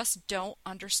 You just don't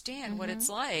understand what it's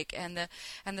like, and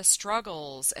the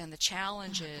struggles and the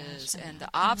challenges and the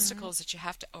obstacles that you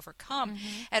have to overcome,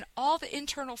 and all the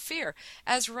internal fear.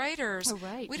 As writers,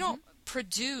 we don't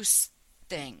produce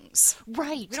things.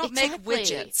 Right. We don't make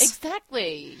widgets.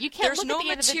 Exactly. You can't. There's no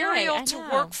material to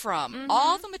work from.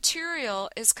 All the material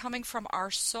is coming from our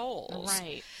souls.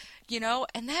 Right. You know,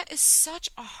 and that is such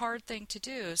a hard thing to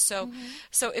do. So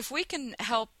if we can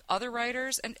help other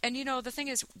writers, and you know, the thing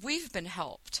is, we've been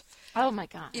helped. Oh my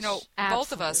gosh. You know,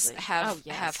 both of us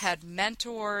have had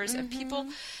mentors and people,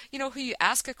 you know, who you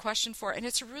ask a question for, and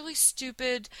it's a really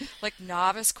stupid, like,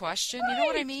 novice question. You know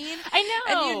what I mean? I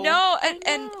know. And you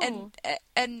know,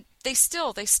 and they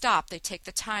stop, they take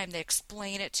the time, they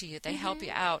explain it to you, they help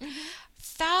you out.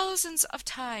 Thousands of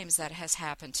times that has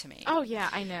happened to me. Oh yeah,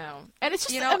 I know. And it's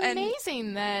just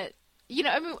amazing that, you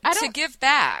know, I mean, to give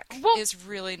back is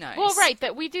really nice. Well, right,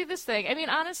 that we do this thing. I mean,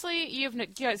 honestly, you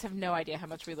guys have no idea how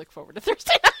much we look forward to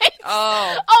Thursday nights.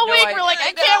 All no, week we're like,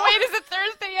 I know. can't wait. Is it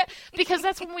Thursday yet? Because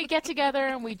that's when we get together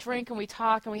and we drink and we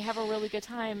talk and we have a really good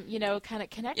time, kind of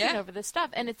connecting over this stuff.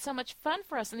 And it's so much fun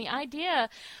for us. And the idea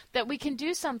that we can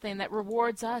do something that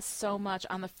rewards us so much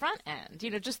on the front end,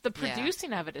 just the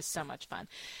producing of it is so much fun.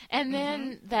 And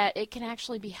then that it can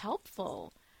actually be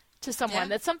helpful to someone,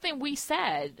 that something we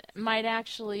said might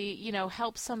actually,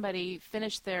 help somebody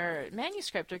finish their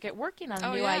manuscript or get working on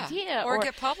a new idea. Or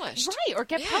get published. Right, or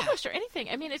get published or anything.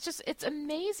 I mean, it's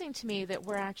amazing to me that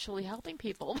we're actually helping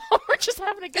people. We're just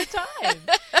having a good time.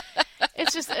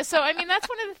 It's just, so, I mean, that's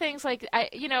one of the things, like,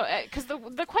 because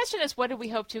the question is, what do we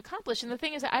hope to accomplish? And the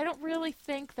thing is, I don't really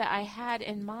think that I had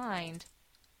in mind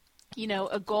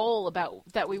a goal about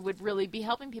that we would really be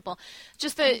helping people.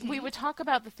 Just that we would talk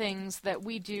about the things that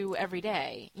we do every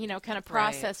day, kind of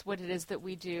process what it is that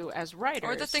we do as writers.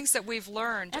 Or the things that we've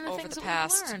learned over the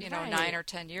past, 9 or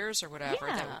 10 years or whatever.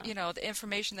 Yeah. That, the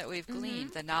information that we've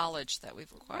gleaned, the knowledge that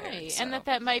we've acquired. Right. So. And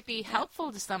that might be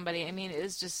helpful to somebody. I mean, it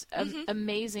is just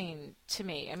amazing to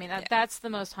me. I mean, that's the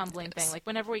most humbling thing. Like,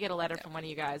 whenever we get a letter from one of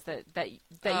you guys that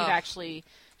you've actually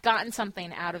gotten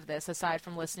something out of this aside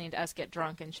from listening to us get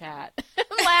drunk and chat and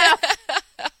laugh.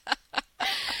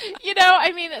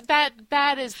 I mean,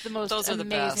 that is the most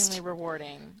amazingly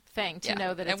rewarding thing to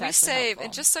know that it's and we actually save, helpful.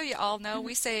 and just so you all know,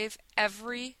 we save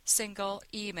every single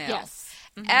email. Yes.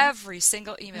 Every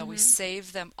single email, we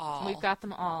save them all. We've got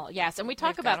them all. Yes, and we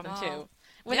talk about them too. all.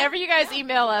 Whenever you guys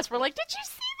email us, we're like, did you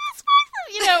see this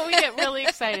one? We get really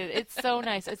excited. It's so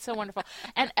nice. It's so wonderful.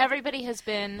 And everybody has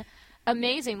been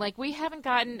amazing. Like, we haven't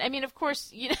gotten, I mean, of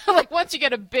course, like, once you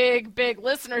get a big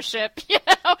listenership,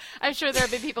 I'm sure there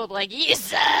have been people like, you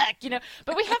suck,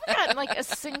 but we haven't gotten, like, a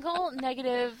single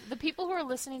negative. The people who are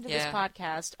listening to this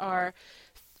podcast are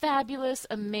fabulous,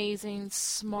 amazing,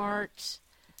 smart,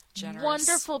 generous,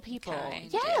 wonderful people.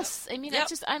 Kind, yes. I mean, it's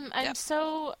just, I'm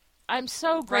so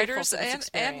grateful writers for this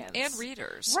experience. and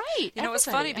readers. Right. It's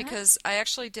funny because I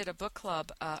actually did a book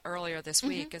club earlier this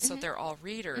week, and so they're all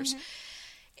readers.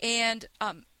 And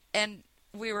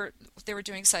they were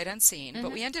doing Sight Unseen,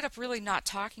 but we ended up really not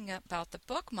talking about the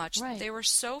book much. Right. They were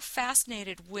so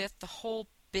fascinated with the whole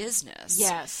business.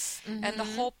 Yes. And the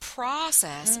whole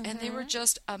process, and they were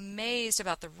just amazed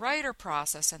about the writer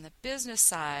process and the business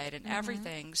side and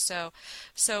everything. So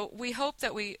we hope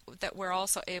that we're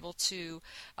also able to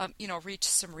reach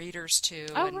some readers too.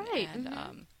 Oh, and, right.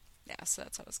 And, yeah, so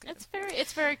that's how it's good.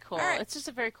 It's very cool. Right. It's just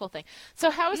a very cool thing. So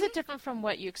how is it different from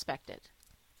what you expected?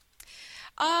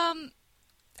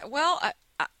 Well,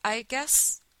 I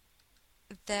guess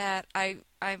that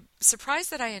I'm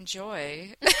surprised that I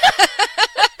enjoy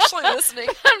actually listening.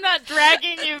 I'm not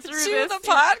dragging you through to the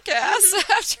podcast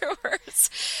afterwards,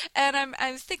 and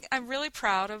I'm really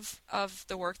proud of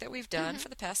the work that we've done for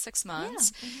the past 6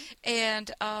 months,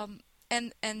 and I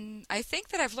think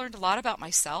that I've learned a lot about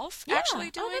myself actually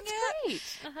doing that's it,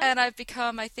 great. and I've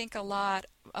become, I think, a lot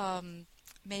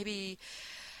maybe.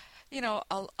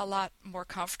 A lot more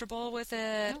comfortable with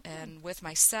it and with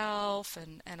myself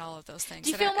and all of those things.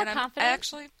 Do you feel more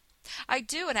confident? I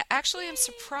do, and I actually am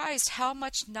surprised how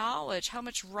much knowledge, how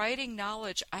much writing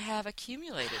knowledge I have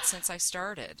accumulated since I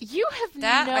started. You have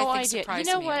that, no I think, idea. surprised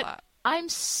You know me what? A lot. I'm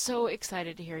so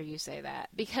excited to hear you say that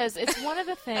because it's one of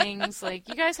the things, like,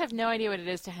 you guys have no idea what it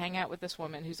is to hang out with this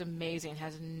woman who's amazing,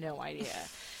 has no idea.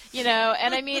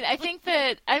 And I mean, I think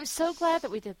that I'm so glad that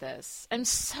we did this. I'm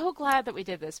so glad that we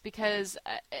did this because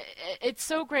it's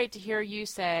so great to hear you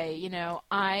say,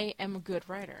 I am a good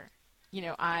writer.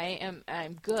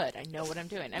 I'm good. I know what I'm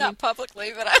doing. Not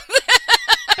publicly, but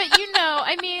but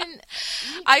I mean,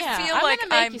 I feel like I'm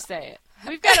gonna make you say it.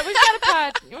 We've got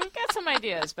some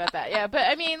ideas about that. Yeah, but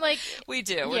I mean, like, we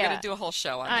do. We're going to do a whole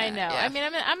show on that. I know. Yeah. I mean,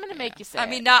 I'm going to make you say I it.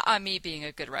 mean, not on me being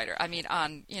a good writer. I mean,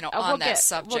 on on that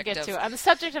subject. We'll get to it. On the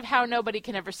subject of how nobody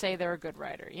can ever say they're a good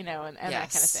writer, and that kind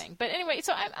of thing. But anyway,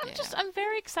 so I'm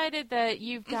very excited that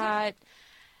you've got.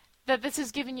 That this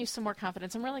has given you some more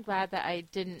confidence. I'm really glad that I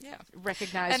didn't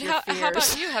recognize your fears. How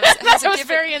about you? I was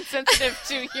very insensitive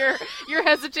to your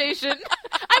hesitation.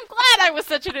 I'm glad I was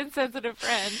such an insensitive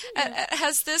friend.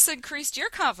 Has this increased your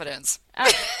confidence?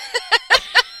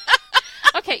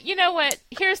 Okay, you know what?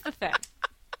 Here's the thing.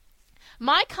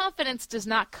 My confidence does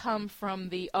not come from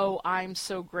the, I'm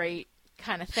so great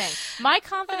kind of thing. My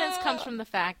confidence comes from the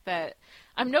fact that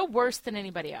I'm no worse than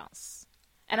anybody else.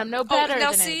 And I'm no better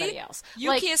than anybody else.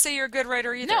 You can't say you're a good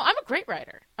writer either. No, I'm a great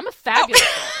writer. I'm a fabulous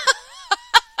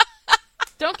writer.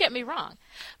 Don't get me wrong.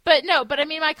 But I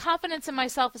mean, my confidence in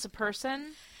myself as a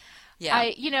person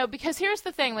Yeah. Because here's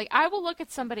the thing, like, I will look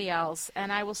at somebody else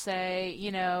and I will say,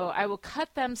 I will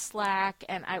cut them slack.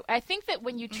 And I think that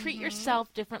when you treat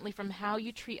yourself differently from how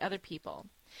you treat other people,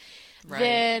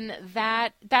 then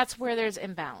that's where there's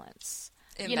imbalance.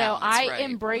 I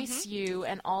embrace you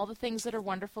and all the things that are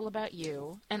wonderful about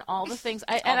you and all the things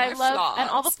I love flaws. And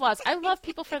all the flaws. I love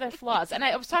people for their flaws. And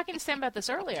I was talking to Sam about this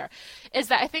earlier, is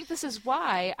that I think this is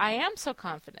why I am so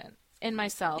confident in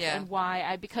myself and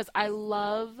because I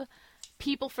love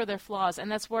people for their flaws,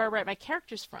 and that's where I write my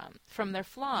characters from their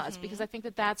flaws, because I think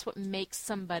that that's what makes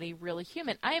somebody really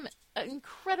human. I am an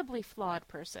incredibly flawed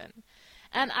person,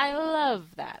 and I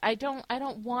love that. I don't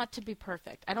want to be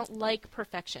perfect. I don't like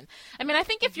perfection. I mean, I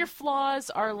think if your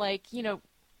flaws are like,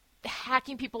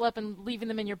 hacking people up and leaving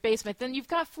them in your basement, then you've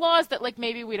got flaws that, like,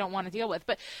 maybe we don't want to deal with.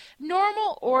 But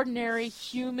normal, ordinary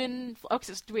human... Oh,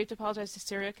 so do we have to apologize to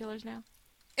serial killers now?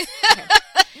 Okay.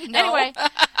 No. Anyway...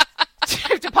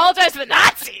 I have to apologize to the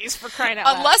Nazis for crying out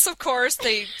loud. Unless, of course,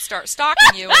 they start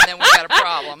stalking you, and then we've got a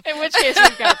problem. In which case,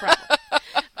 we've got a problem.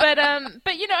 But I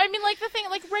mean, like, the thing,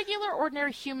 like, regular,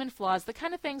 ordinary human flaws, the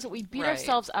kind of things that we beat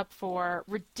ourselves up for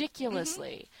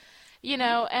ridiculously,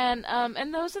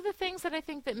 and those are the things that I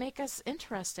think that make us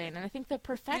interesting. And I think that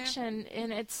perfection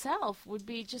in itself would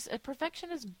be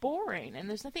perfection is boring, and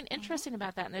there's nothing interesting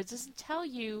about that. And it doesn't tell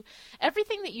you,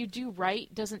 everything that you do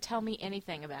right doesn't tell me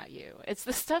anything about you. It's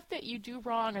the stuff that you do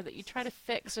wrong, or that you try to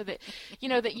fix, or that,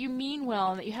 that you mean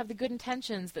well, and that you have the good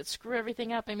intentions that screw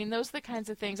everything up. I mean, those are the kinds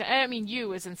of things, I mean,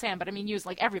 you as in Sam, but I mean, you as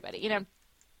like everybody,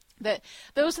 that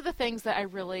those are the things that I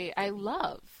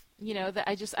love.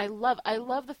 That I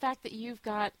love the fact that you've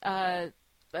got an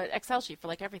Excel sheet for,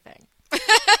 like, everything.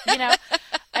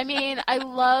 I mean, I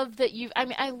love that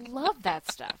I love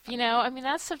that stuff, I mean,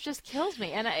 that stuff just kills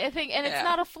me. And I think, and it's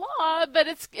not a flaw, but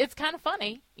it's kind of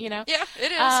funny, Yeah,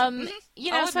 it is.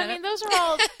 So I mean, those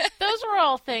are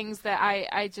all things that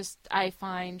I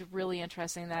find really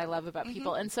interesting, that I love about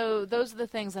people. And so those are the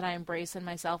things that I embrace in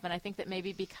myself. And I think that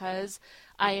maybe because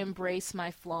I embrace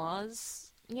my flaws,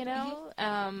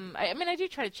 I mean, I do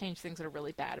try to change things that are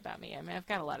really bad about me. I mean, I've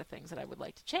got a lot of things that I would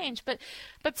like to change, but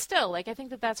still, like, I think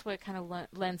that that's what kind of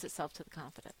lends itself to the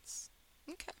confidence.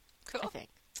 Okay, cool. I think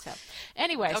so.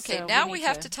 Anyway, okay, now we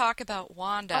have to talk about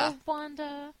Wanda. Oh,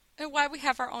 Wanda. And why we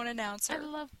have our own announcer.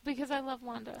 Because I love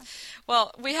Wanda.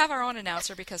 Well, we have our own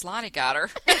announcer because Lonnie got her.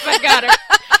 I got her.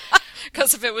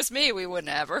 Because if it was me, we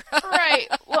wouldn't have her. Right.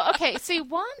 Well, okay. See,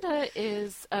 Wanda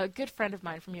is a good friend of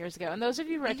mine from years ago. And those of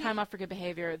you who read Time Off for Good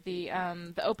Behavior, the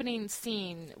opening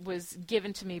scene was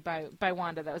given to me by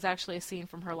Wanda. That was actually a scene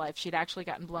from her life. She'd actually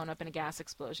gotten blown up in a gas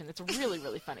explosion. It's a really,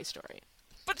 really funny story.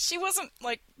 But she wasn't,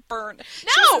 like, burned.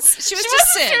 No! She was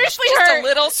just singed. Seriously just hurt. a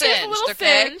little singed, she was a little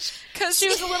okay? Singed. Because she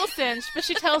was a little singed,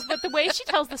 but the way she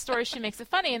tells the story, she makes it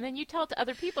funny. And then you tell it to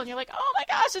other people, and you're like, oh my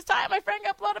gosh, this time my friend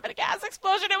got blown up in a gas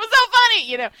explosion. It was so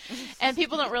funny, And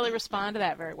people don't really respond to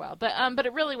that very well. But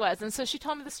it really was. And so she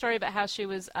told me the story about how she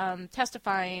was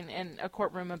testifying in a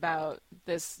courtroom about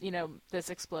this, this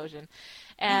explosion.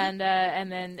 And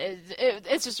then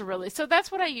it's just so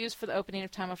that's what I use for the opening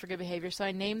of Time Off for Good Behavior. So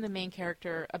I named the main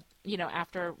character,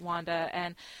 after Wanda,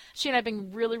 and she and I have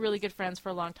been really, really good friends for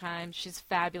a long time. She's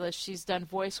fabulous. She's done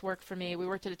voice work for me. We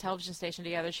worked at a television station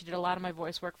together. She did a lot of my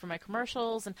voice work for my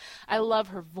commercials, and I love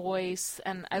her voice,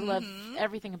 and I love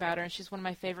everything about her, and she's one of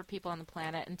my favorite people on the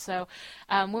planet. And so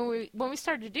when we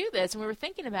started to do this, and we were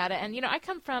thinking about it, and, I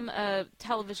come from a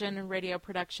television and radio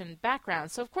production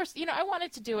background, so of course, I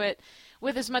wanted to do it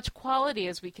with as much quality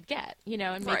as we could get,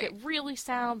 and make it really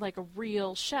sound like a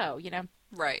real show,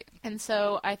 Right. And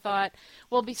so I thought,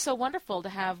 well, it'd be so wonderful to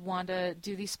have Wanda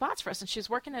do these spots for us. And she was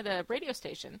working at a radio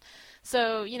station.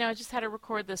 So, I just had her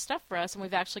record this stuff for us. And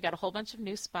we've actually got a whole bunch of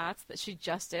new spots that she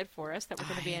just did for us that we're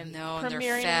going to be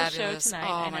premiering the show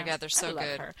tonight. Oh, my God, they're so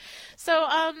good. Her. So,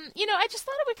 I just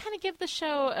thought it would kind of give the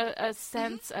show a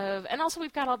sense of, and also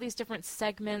we've got all these different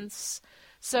segments.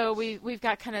 So we've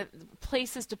got kind of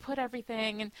places to put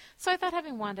everything, and so I thought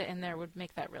having Wanda in there would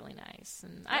make that really nice.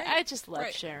 And I just love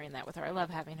sharing that with her. I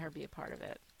love having her be a part of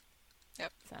it.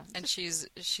 Yep. So, and she's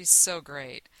so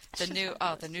great. The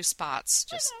new spots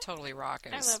just totally rock.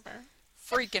 I love her.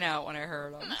 Freaking out when I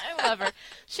heard them. I love her.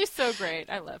 She's so great.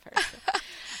 I love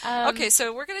her. Okay,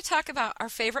 so we're going to talk about our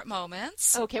favorite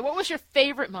moments. Okay, what was your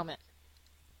favorite moment?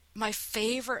 My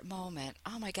favorite moment.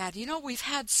 Oh my God! We've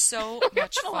had so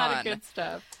much fun. A lot of good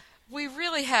stuff. We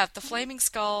really have. The Flaming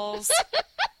Skulls.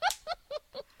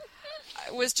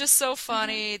 It was just so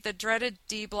funny. The dreaded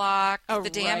D Block. The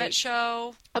Damn It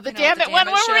show. Oh, the Damn It one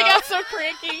where we got so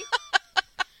cranky.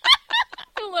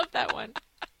 I love that one.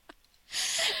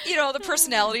 the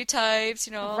personality types,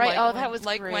 Right. That was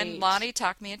like great. when Lonnie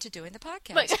talked me into doing the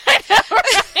podcast. Like, I know,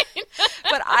 right?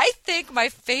 But I think my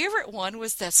favorite one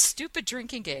was that stupid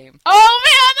drinking game. Oh,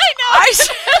 man, I know.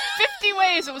 50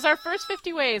 Ways. It was our first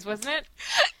 50 Ways, wasn't it?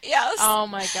 Yes. Oh,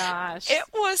 my gosh. It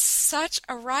was such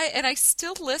a riot, and I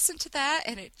still listen to that,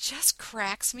 and it just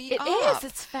cracks me up. It is.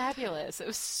 It's fabulous. It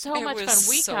was so much fun.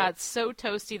 We got so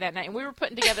toasty that night, and we were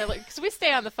putting together, because we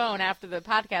stay on the phone after the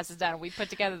podcast is done, and we put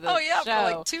together the show. For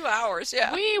like 2 hours,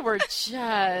 yeah. We were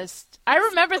just... I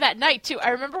remember that night, too.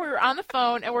 I remember we were on the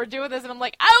phone, and we're doing this, and I'm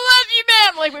like, I love you, man!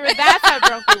 Like, that's how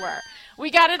drunk we were. We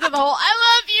got into the whole,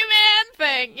 I love you, man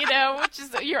thing, which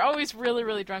is, you're always really,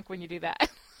 really drunk when you do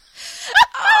that.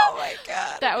 Oh, my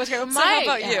God. That was great. So how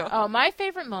about you? Oh, my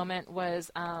favorite moment was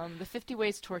the 50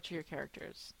 Ways to Torture Your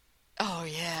Characters. Oh,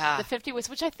 yeah. The 50 Ways,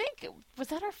 which I think, was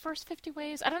that our first 50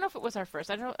 Ways? I don't know if it was our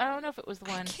first. I don't know if it was the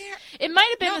one. It might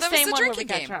have been the same one where we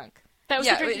got drunk. That was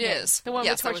the drinking game. The one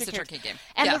yes, with that was the drinking game.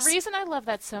 And the reason I love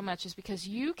that so much is because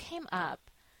you came up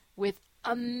with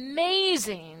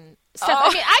amazing stuff.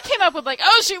 I mean, I came up with like,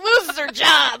 she loses her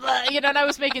job, and I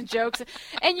was making jokes.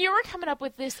 And you were coming up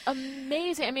with this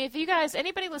amazing, I mean, if you guys,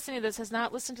 anybody listening to this has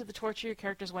not listened to the Torture Your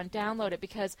Characters one, download it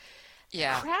because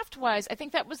craft-wise, I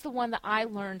think that was the one that I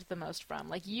learned the most from.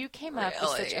 Like, you came up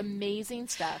with such amazing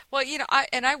stuff. Well,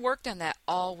 I worked on that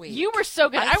all week. You were so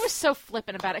good. I was so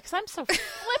flippant about it because I'm so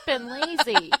flippin'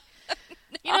 lazy.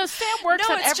 Sam works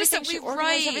on everything. She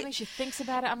organizes everything. She thinks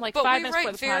about it. I'm like, 5 minutes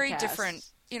before the podcast.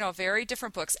 Very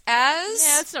different books.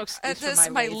 It's no excuse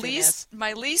for my laziness.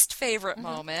 My least favorite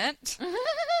moment.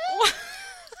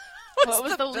 What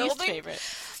was the least favorite?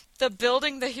 The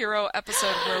Building the Hero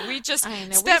episode where we just spent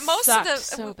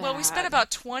we spent about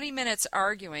 20 minutes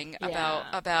arguing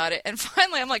about it, and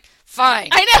finally I'm like, fine,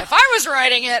 I know. If I was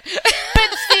writing it.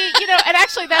 But see, and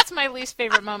actually that's my least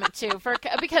favorite moment too,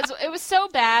 because it was so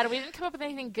bad, we didn't come up with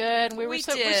anything good, and we're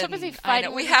so busy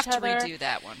fighting with each other. We have to redo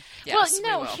that one. Yes,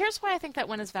 well, no, here's why I think that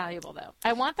one is valuable though.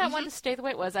 I want that one to stay the way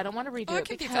it was. I don't want to redo it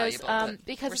because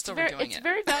it's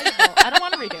very valuable. I don't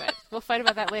want to redo it. We'll fight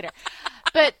about that later.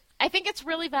 But I think it's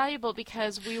really valuable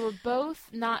because we were both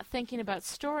not thinking about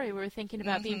story. We were thinking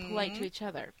about being polite to each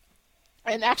other.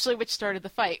 And actually, which started the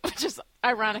fight, which is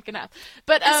ironic enough.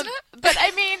 But but I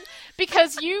mean,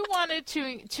 because you wanted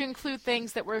to include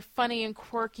things that were funny and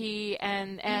quirky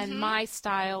and my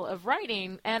style of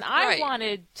writing, and I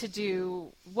wanted to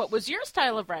do what was your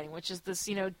style of writing, which is this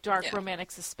dark romantic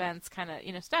suspense kind of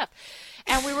stuff.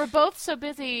 And we were both so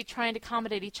busy trying to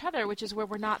accommodate each other, which is where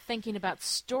we're not thinking about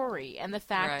story. And the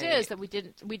fact is that we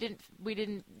didn't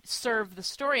serve the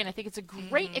story. And I think it's a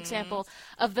great example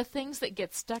of the things that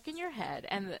get stuck in your head.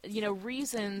 And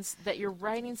reasons that you're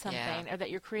writing something or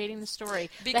that you're creating the story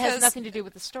that has nothing to do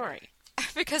with the story.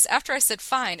 Because after I said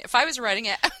fine, if I was writing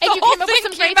it, and you came up with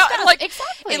some great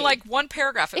stuff, in like one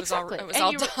paragraph, it was all done. It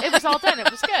was all done.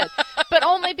 It was good, but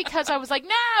only because I was like,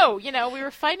 no, we were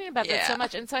fighting about that so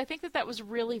much, and so I think that was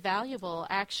really valuable,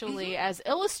 actually, as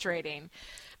illustrating.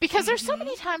 Because there's so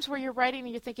many times where you're writing and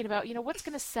you're thinking about, what's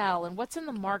going to sell and what's in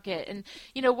the market and,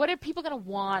 what are people going to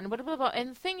want and blah, blah, blah.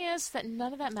 And the thing is that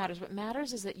none of that matters. What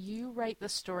matters is that you write the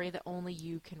story that only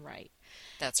you can write.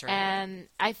 That's right. And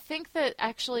I think that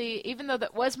actually, even though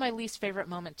that was my least favorite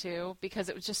moment too, because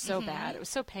it was just so bad, it was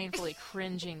so painfully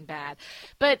cringing bad.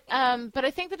 But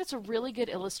I think that it's a really good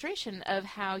illustration of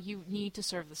how you need to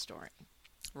serve the story.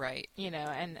 Right. And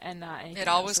not anything It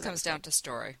always else comes down to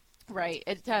story. Right,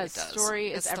 it does.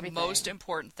 Story is everything. It's the most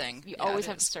important thing. You always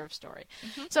have to serve story.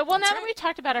 So, now that we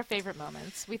talked about our favorite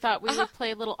moments, we thought we would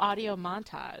play a little audio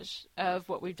montage of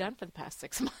what we've done for the past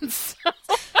 6 months.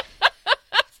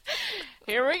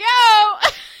 Here we go!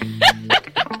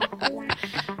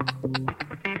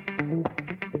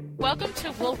 Welcome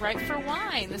to We'll Write for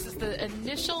Wine. This is the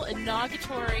initial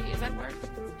inauguratory... Is that a word?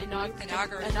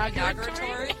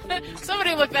 Inauguratory?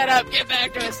 Somebody look that up. Get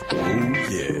back to us. Oh,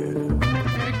 yeah.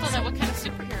 Now, what kind of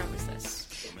superhero was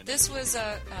this? This was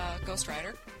a Ghost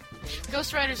Rider.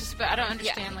 Ghost Rider's a super... I don't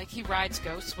understand. Like, he rides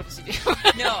ghosts. What does he do?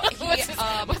 No, what's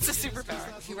the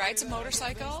superpower? He rides a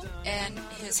motorcycle, and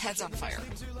his head's on fire.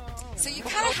 So you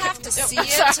kind of have to see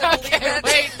it to believe it.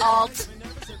 Wait,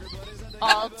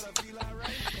 Alt.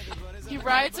 He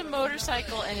rides a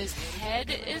motorcycle and his head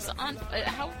is on.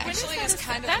 Actually, it's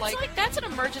kind of like that's an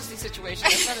emergency situation.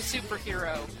 It's not a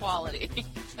superhero quality.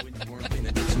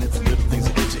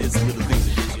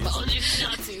 Apologies,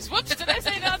 Nazis. Whoops! Did I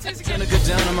say Nazis again? We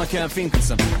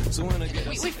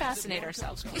fascinate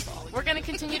ourselves, people. We're going to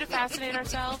continue to fascinate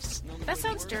ourselves. That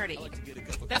sounds dirty.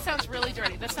 That sounds really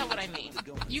dirty. That's not what I mean.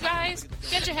 You guys,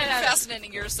 get your head out.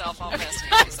 Fascinating yourself. I'll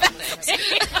fascinate you some things.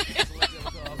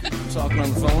 Talking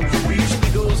on the phone.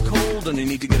 coffee goes cold and I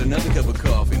need to get another cup of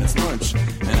coffee and it's lunch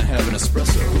and I have an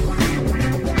espresso.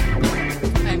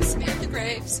 I'm Samantha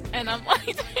Graves. And I'm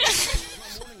like,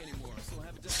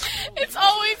 it's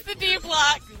always the D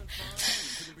block.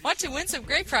 Want to win some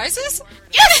great prizes?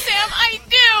 Yes, Sam, I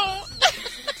do.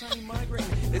 Tiny migraine.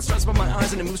 It starts by my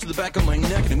eyes and it moves to the back of my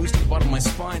neck and it moves to the bottom of my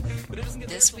spine. But it doesn't get...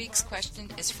 This week's question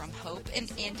is from Hope in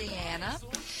Indiana.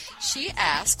 She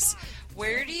asks,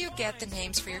 where do you get the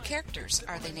names for your characters?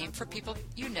 Are they named for people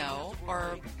you know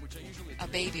or a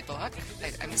baby book?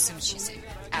 I'm assuming she's saying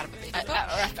out of a baby book.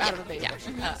 Out of a baby book.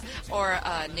 Yeah. Or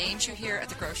names you hear at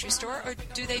the grocery store, or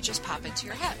do they just pop into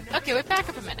your head? Okay, wait, back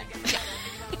up a minute. Yeah.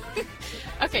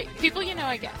 Okay, people you know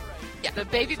I get. Yeah. The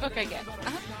baby book I get.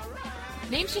 Uh-huh.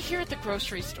 Names you hear at the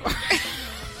grocery store.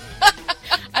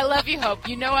 I love you, Hope.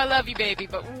 You know I love you, baby.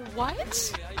 But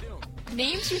what?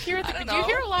 Names you hear at the... Do you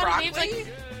hear a lot Broccoli? of names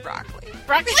like... Broccoli.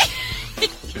 Broccoli?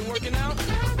 Been working out?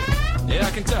 Yeah,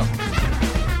 I can tell.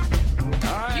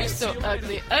 You so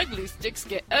ugly. Ugly sticks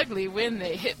get ugly when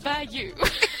they hit by you.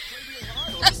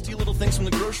 I'll just steal little things from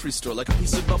the grocery store, like a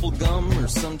piece of bubble gum or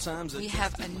sometimes... We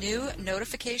have a new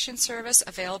notification service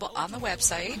available on the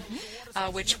website,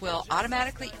 which will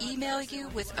automatically email you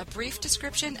with a brief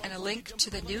description and a link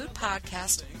to the nude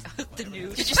podcast. The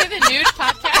nude. Did you say the nude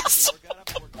podcast?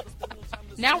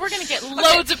 Now we're going to get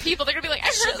loads of people. They're going to be like,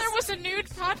 I heard there was a nude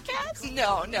podcast?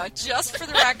 No, just for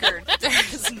the record, there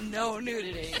is no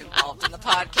nudity involved in the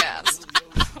podcast.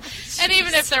 And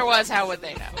even if there was, how would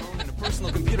they know? And a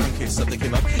personal computer in case something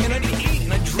came up. And I'd eat,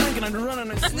 and I'd drink, and I'd run,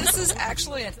 and I'd... This is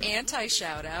actually an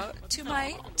anti-shout-out to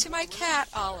my cat,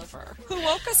 Oliver, who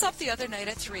woke us up the other night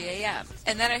at 3 a.m.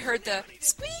 And then I heard the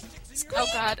squeak, squeak. Oh,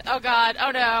 God, oh,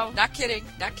 no. Not kidding.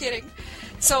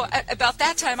 So about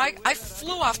that time, I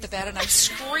flew off the bed, and I'm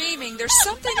screaming, there's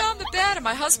something on the bed, and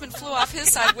my husband flew off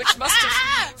his side, which must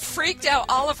have freaked out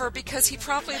Oliver because he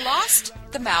probably lost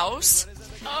the mouse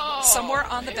somewhere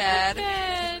on the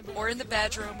bed or in the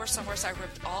bedroom or somewhere, so I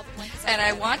ripped all the blankets. And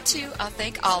I want to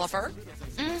thank Oliver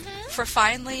for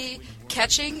finally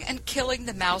catching and killing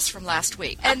the mouse from last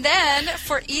week. And then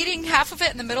for eating half of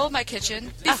it in the middle of my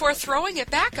kitchen before throwing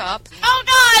it back up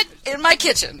in my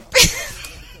kitchen.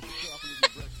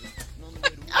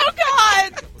 Oh,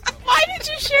 God! Why did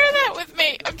you share that with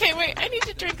me? Okay, wait, I need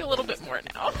to drink a little bit more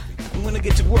now. When I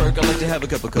get to work, I like to have a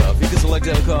cup of coffee, because I like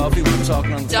to have coffee when I'm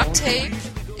talking on the phone. Duct tape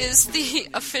is the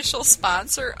official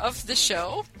sponsor of the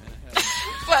show.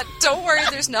 But don't worry,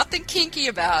 there's nothing kinky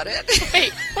about it.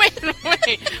 Wait.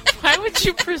 Why would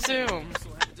you presume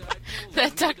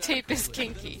that duct tape is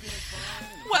kinky?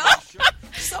 Well,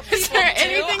 some people is there do.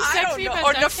 anything I sexy don't know.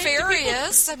 about Or duct tape to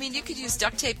nefarious. I mean, you could use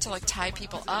duct tape to like tie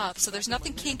people up. So there's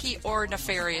nothing kinky or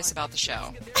nefarious about the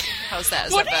show. How's that?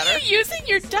 Is What that better? are you using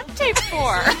your duct tape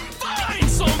for? Fine,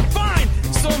 so I'm fine.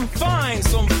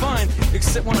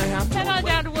 Except when I have to... Head on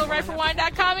down to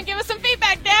willwriteforwine.com and give us some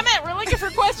feedback, damn it! We're looking for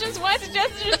questions, wine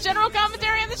suggestions, just general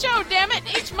commentary on the show, damn it!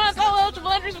 Each month, all eligible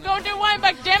entries will go into a wine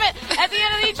bucket, damn it! At the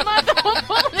end of each month, we'll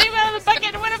pull the name out of the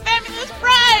bucket and win a fabulous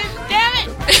prize, damn it!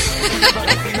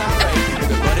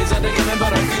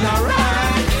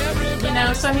 You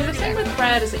know, so I mean, the thing with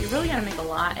bread is that you really gotta make a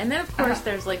lot, and then of course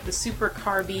there's like the super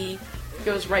carby,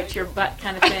 goes right to your butt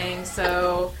kind of thing,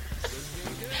 so...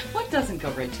 What doesn't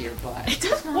go right to your butt? It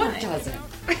does not. What doesn't?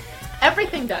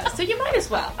 Everything does. So you might as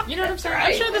well. You know what I'm saying?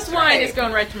 I'm sure this wine is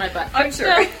going right to my butt. I'm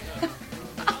sure.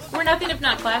 We're nothing if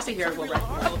not classy here. We'll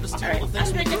I'll just steal little All right, things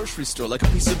from the I'm grocery store, like a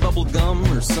piece of bubble gum,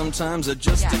 or sometimes I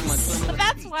just stick my thumb in...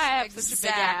 That's why I have such a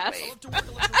big ass.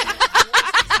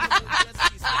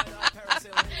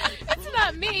 It's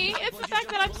not me. It's the fact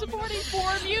that I'm supporting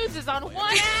 4 muses on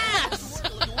one ass.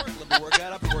 I'll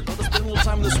just spend a little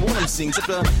time in this one I'm seeing, except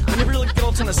we never really get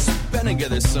all time to spend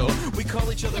together, so we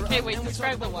call each other Okay, up wait, and we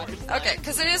describe talk the about one. Okay,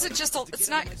 because it's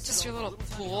not just your little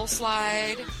pool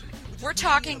slide. We're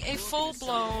talking a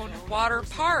full-blown water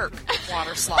park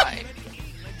water slide.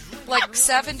 Like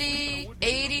 70,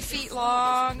 80 feet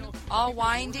long, all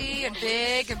windy and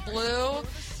big and blue.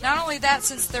 Not only that,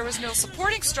 since there was no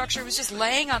supporting structure, it was just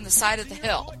laying on the side of the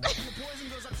hill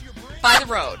by the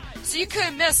road. So you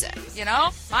couldn't miss it, you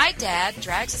know? My dad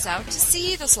drags us out to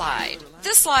see the slide.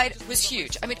 This slide was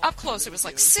huge. I mean, up close, it was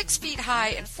like 6 feet high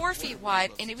and 4 feet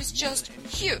wide, and it was just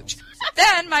huge.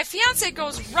 Then my fiance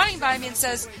goes running by me and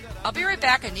says, "I'll be right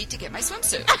back. I need to get my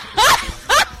swimsuit."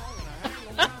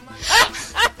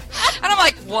 And I'm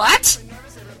like, what?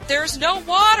 There's no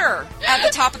water at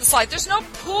the top of the slide. There's no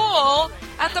pool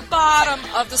at the bottom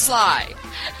of the slide.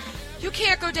 You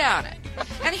can't go down it.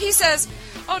 And he says,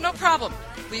 "Oh, no problem.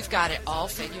 We've got it all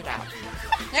figured out."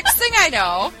 Next thing I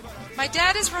know, my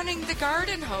dad is running the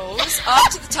garden hose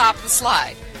up to the top of the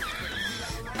slide.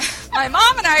 My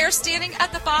mom and I are standing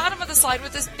at the bottom of the slide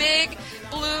with this big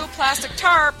blue plastic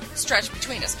tarp stretched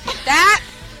between us. That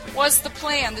was the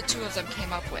plan the two of them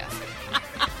came up with.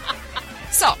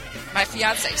 So, my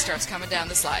fiancé starts coming down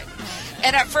the slide.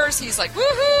 And at first he's like,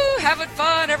 woohoo, having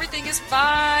fun, everything is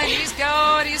fine, he's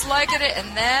going, he's liking it.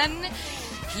 And then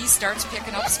he starts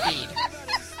picking up speed.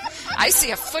 I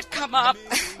see a foot come up,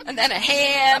 and then a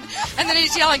hand, and then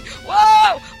he's yelling,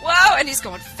 whoa, whoa, and he's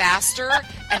going faster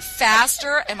and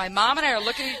faster, and my mom and I are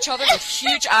looking at each other with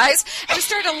huge eyes, and we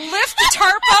started to lift the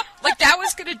tarp up like that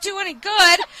was going to do any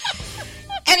good,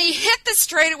 and he hit the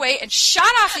straightaway and shot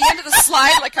off the end of the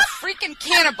slide like a freaking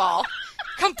cannonball,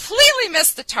 completely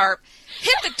missed the tarp,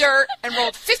 hit the dirt, and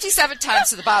rolled 57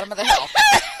 times to the bottom of the hill.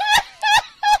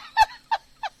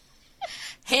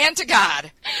 Hand to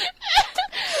God.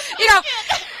 You know,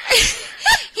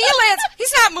 he lands,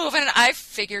 he's not moving, and I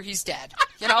figure he's dead,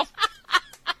 you know.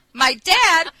 My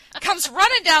dad comes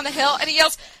running down the hill, and he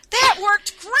yells, that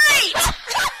worked great!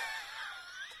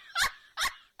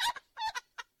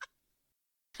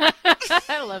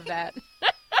 I love that.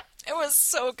 It was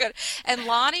so good. And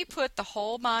Lonnie put the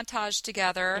whole montage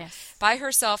together by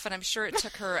herself, and I'm sure it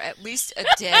took her at least a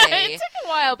day. It took a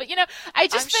while, but I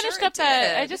just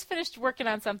I just finished working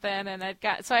on something, and I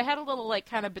had a little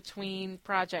kind of between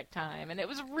project time, and it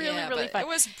was really fun. It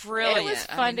was brilliant. It was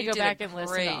fun to go back and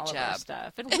listen to all of our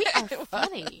stuff, and we are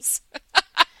funny.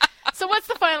 So what's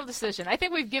the final decision? I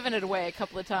think we've given it away a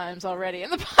couple of times already in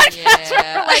the podcast.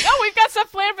 Where we're like, we've got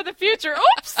stuff planned for the future.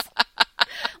 Oops.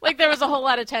 Like there was a whole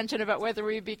lot of tension about whether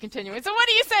we'd be continuing. So what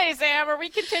do you say, Sam? Are we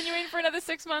continuing for another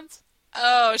 6 months?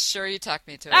 Oh, sure. You talk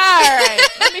me to it. All right.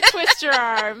 Let me twist your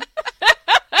arm.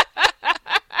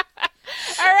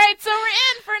 All right. So we're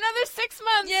in for another 6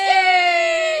 months.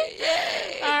 Yay!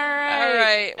 Yay! All right. All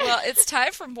right. Well, it's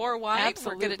time for more wine.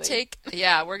 Absolutely.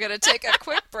 We're gonna take a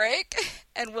quick break,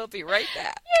 and we'll be right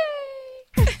back.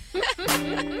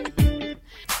 Yay!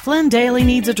 Flynn Daly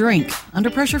needs a drink. Under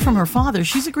pressure from her father,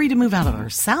 she's agreed to move out of her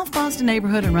South Boston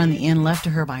neighborhood and run the inn left to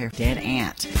her by her dead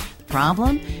aunt. The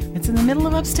problem? It's in the middle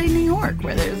of upstate New York,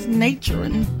 where there's nature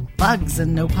and bugs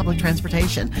and no public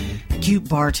transportation. The cute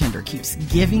bartender keeps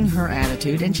giving her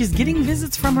attitude, and she's getting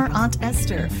visits from her Aunt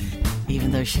Esther,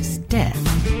 even though she's dead.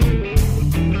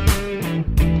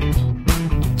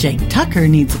 Jake Tucker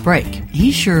needs a break.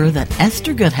 He's sure that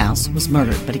Esther Goodhouse was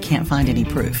murdered, but he can't find any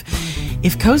proof.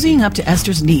 If cozying up to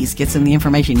Esther's niece gets him the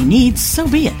information he needs, so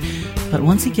be it. But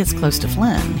once he gets close to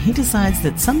Flynn, he decides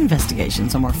that some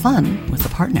investigations are more fun with a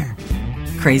partner.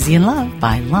 Crazy in Love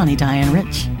by Lonnie Diane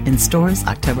Rich. In stores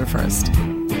October 1st.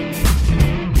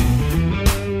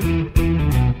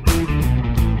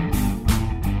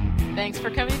 Thanks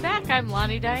for coming back. I'm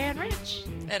Lonnie Diane Rich.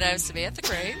 And I'm Samantha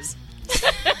Graves.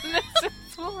 And this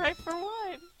is We'll Write for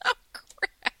Wine. Oh,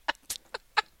 crap.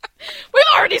 We've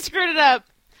already screwed it up.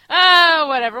 Oh,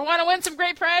 whatever. Want to win some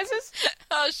great prizes?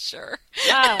 Oh, sure.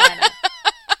 Oh, why not?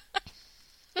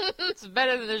 It's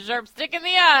better than a sharp stick in the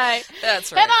eye.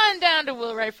 That's right. Head on down to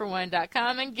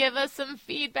willwriteforwine.com and give us some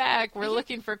feedback. We're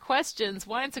looking for questions,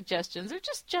 wine suggestions, or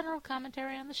just general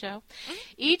commentary on the show.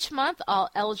 Each month, all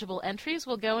eligible entries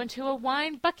will go into a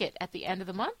wine bucket. At the end of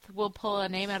the month, we'll pull a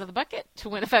name out of the bucket to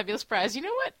win a fabulous prize. You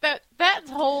know what? That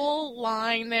whole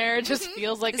line there just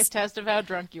feels like a test of how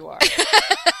drunk you are.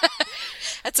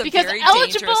 That's a because very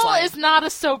eligible dangerous line. is not a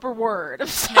sober word. I'm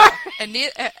sorry. No.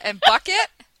 And bucket?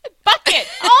 Bucket,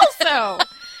 also.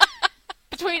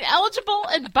 Between eligible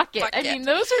and bucket. I mean,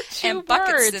 those are two and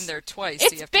bucket's words. in there twice. It's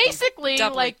so you have to be basically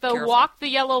like the careful. walk the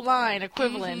yellow line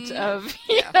equivalent of,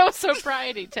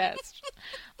 sobriety test.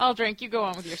 I'll drink. You go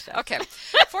on with your stuff. Okay.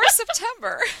 For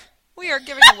September, we are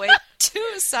giving away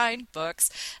 2 signed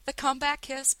books. The Comeback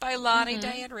Kiss by Lonnie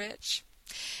Diane Rich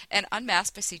and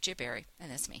Unmasked by C.J. Barry. And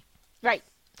that's me. Right.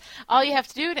 All you have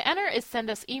to do to enter is send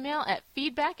us email at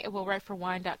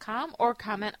feedback@willwriteforwine.com or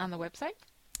comment on the website.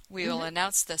 We will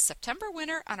announce the September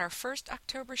winner on our first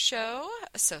October show,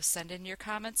 so send in your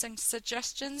comments and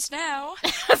suggestions now.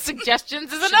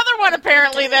 Suggestions is another one,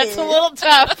 apparently, that's a little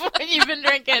tough when you've been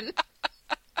drinking.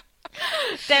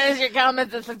 Send us your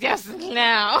comments and suggestions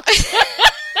now.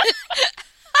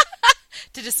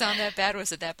 Did it sound that bad?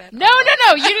 Was it that bad? No,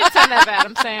 you didn't sound that bad,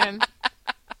 I'm saying.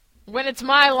 When it's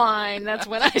my line, that's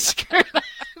when I screw up.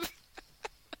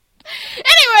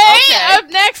 Anyway, up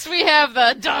next we have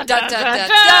the dun dun dun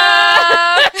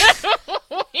dun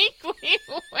weekly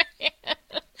win.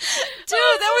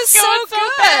 Dude, that was so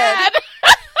good. Bad.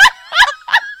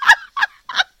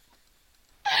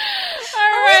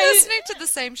 Are we listening to the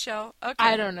same show? Okay.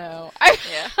 I don't know.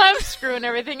 I'm screwing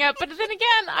everything up, but then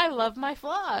again, I love my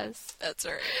flaws. That's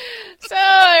right. So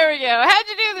there we go. How'd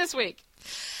you do this week?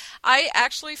 I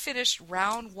actually finished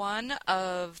round 1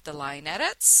 of the line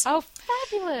edits. Oh,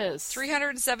 fabulous.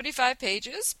 375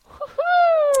 pages.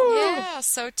 Woohoo! Yeah,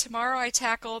 so tomorrow I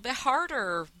tackle the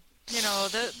harder,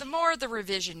 the more the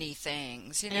revision-y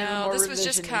things. Even more This was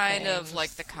just revision-y kind of things.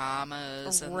 like the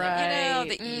commas and Right.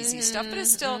 the easy stuff, but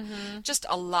it's still just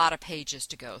a lot of pages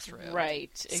to go through. Right,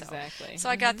 So- exactly. So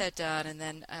I got that done, and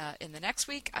then in the next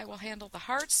week I will handle the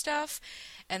hard stuff,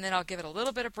 and then I'll give it a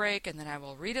little bit of break, and then I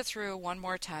will read it through one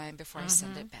more time before I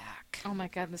send it back. Oh my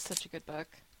God, this is such a good book.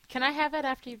 Can I have it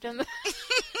after you've done the...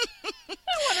 I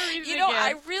want to read it again.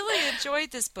 I really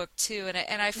enjoyed this book too,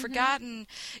 and I've forgotten,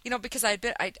 because I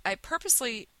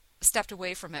purposely stepped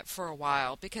away from it for a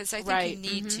while because I think Right, you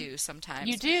need to sometimes.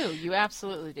 You do. You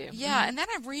absolutely do. Yeah, and then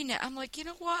I'm reading it. I'm like, you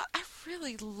know what? I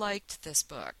really liked this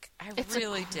book. It's a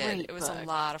really did. great It was a book.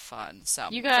 lot of fun. So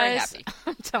You very guys, happy.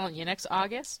 I'm telling you, next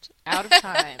August, Out of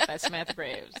Time by Samantha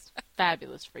Graves.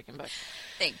 Fabulous freaking book.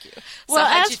 Thank you. Well,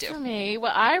 so how'd as you do? for me,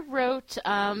 I wrote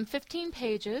 15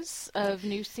 pages of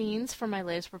new scenes for my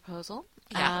latest proposal.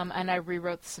 Yeah. And I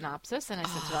rewrote the synopsis, and I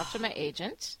sent it off to my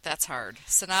agent. That's hard.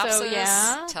 Synopsis, So,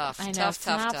 yeah, tough, I know,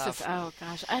 tough. Oh,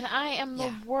 gosh. And I am the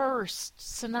Yeah. worst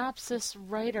synopsis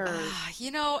writer.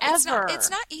 It's Ever.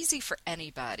 not easy for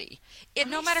anybody.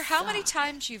 No matter how many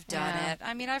times you've done Yeah. it.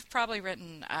 I mean, I've probably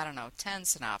written, 10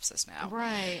 synopsis now.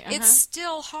 Right. It's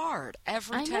still hard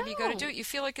every I time you go to know. do it. You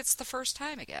feel like it's the first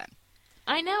time again.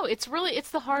 I know. It's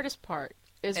the hardest part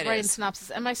is It writing is. synopsis.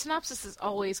 And my synopsis is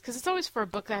always, because it's always for a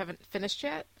book that I haven't finished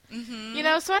yet.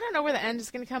 Mm-hmm. So I don't know where the end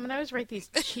is going to come, and I always write these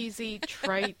cheesy,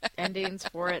 trite endings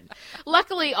for it.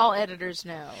 Luckily, all editors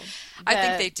know. I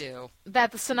think they do.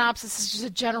 That the synopsis is just a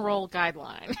general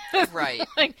guideline. Right.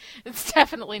 Like, it's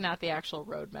definitely not the actual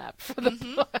roadmap for the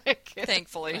book.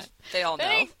 Thankfully, they all know.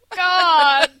 Thank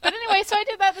God. But anyway, so I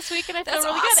did that this week, and I felt That's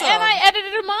really awesome. good. And I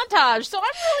edited a montage, so I'm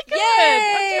really good.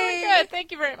 Yay! I'm doing good.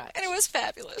 Thank you very much. And it was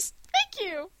fabulous. Thank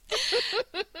you.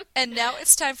 And now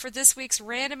it's time for this week's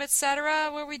Random Etc.,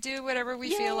 where we do whatever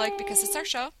we feel like because it's our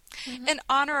show. In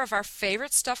honor of our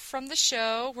favorite stuff from the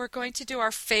show, we're going to do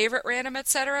our favorite Random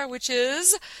Etc., which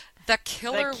is the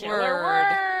killer,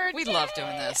 word. We love doing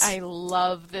this. I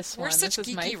love this one. We're such This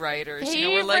is my geeky writers.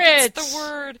 favorite. We're like, it's the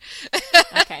word.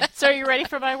 Okay, so are you ready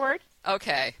for my word?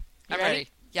 Okay. You I'm ready.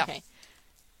 Yeah. Okay.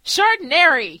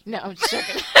 Chardonnay. No, I'm just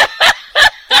joking.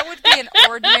 That would be an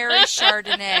ordinary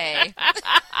Chardonnay.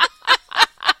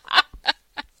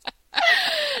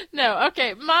 No,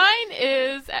 okay. Mine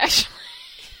is actually...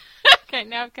 Okay,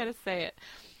 now I've got to say it.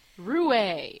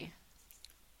 Roué.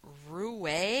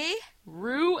 Roué?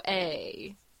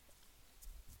 Roué.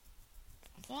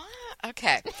 What?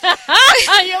 Okay. You're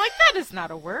like, that is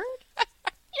not a word.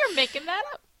 You're making that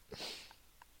up.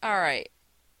 All right.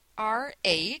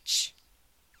 R-H...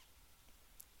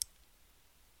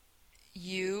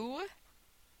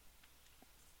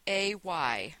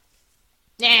 U-A-Y.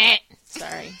 Nah.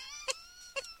 Sorry.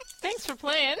 Thanks for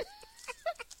playing.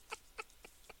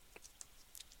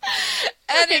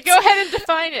 And Okay, go ahead and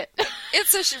define it.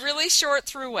 It's a really short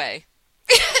throughway.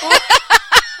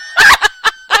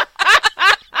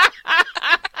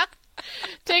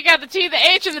 Take out the T, the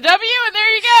H, and the W, and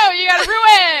there you go. You got a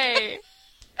roué.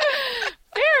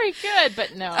 Very good,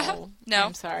 but no. No.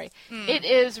 I'm sorry. It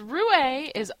is,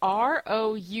 roué is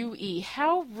R-O-U-E.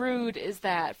 How rude is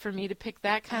that for me to pick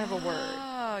that kind of a word?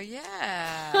 Oh,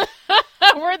 yeah.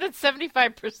 A word that's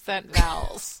 75%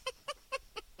 vowels.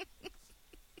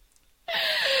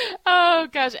 Oh,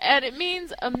 gosh. And it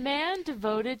means a man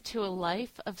devoted to a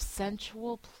life of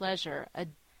sensual pleasure. A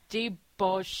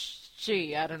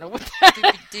debauchee. I don't know what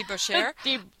that Debaucher?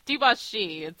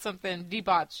 Debauchee. It's something.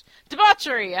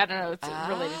 Debauchery. I don't know. It's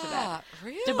related to that.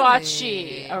 Really?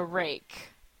 Debauchee. A rake.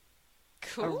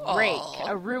 Cool. A rake.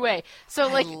 A roué. So,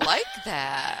 I like, like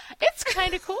that. it's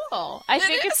kind of cool. I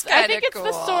think is it's the kinda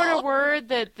sort of cool. word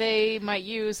that they might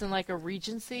use in like a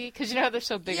regency, because you know how they're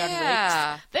so big on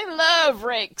Yeah. rakes. They love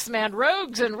rakes, man.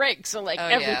 Rogues and rakes are like Oh,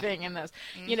 yeah. everything in this,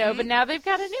 you know. But now they've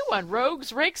got a new one: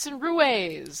 rogues, rakes, and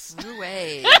roués.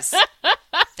 Roués.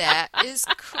 That is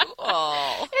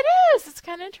cool. It is. It's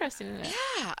kind of interesting, isn't it?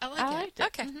 Yeah, I I liked it.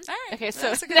 Okay. All right. Okay, so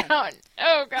That's a good one.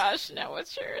 now, oh gosh, now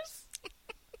what's yours?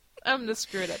 I'm gonna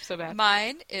screw it up so bad.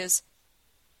 Mine is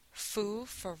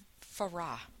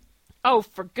Fou-Fara. Oh,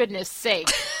 for goodness sake!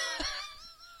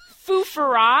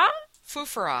 Foufara?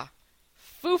 Fou-Fara.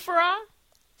 Foufara?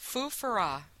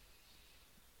 Fou-Fara.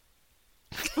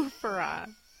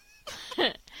 Foufara.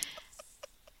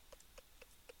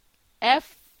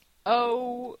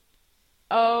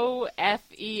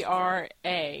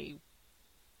 F-O-O-F-E-R-A.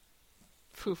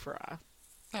 Foufara.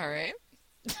 All right.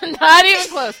 Not even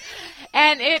close.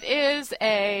 And it is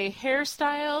a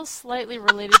hairstyle slightly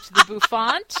related to the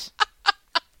bouffant,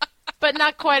 but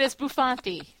not quite as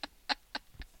bouffanty.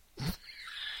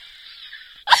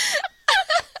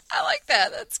 I like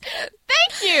that. That's good.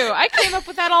 Thank you. I came up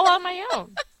with that all on my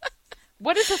own.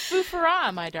 What is a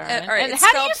foofara, my darling? All right, and it's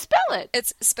how do you spell it?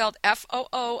 It's spelled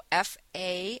F-O-O-F-A-R-A-W.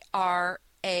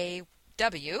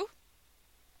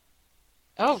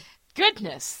 Oh,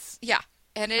 goodness. Yeah,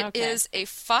 and it Okay. is a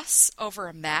fuss over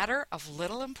a matter of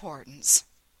little importance.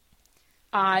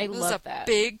 I This is love a that.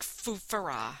 big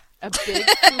foofara. A big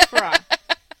foofara.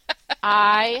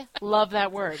 I love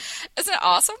that word. Isn't it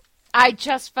awesome? I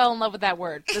just fell in love with that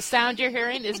word. The sound you're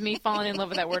hearing is me falling in love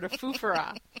with that word, a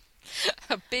foofara.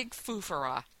 A big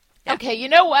foofara. Yeah. Okay, you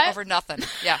know what? Over nothing.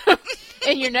 Yeah.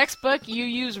 In your next book, you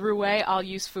use roue, I'll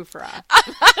use foofara.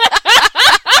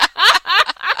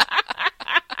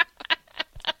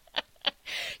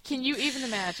 Can you even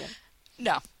imagine?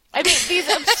 No. I mean, these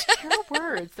obscure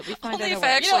words that we find Only on if our I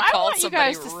web. actually I called want you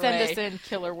guys to somebody send us Ray. in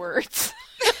killer words.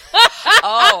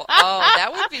 Oh,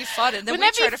 that would be fun. And then Wouldn't we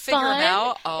that try be to figure them fun?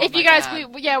 out. Oh, if my you guys,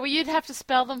 God. you'd have to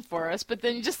spell them for us, but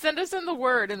then you just send us in the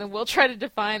word, and then we'll try to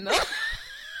define them.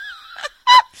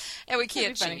 And we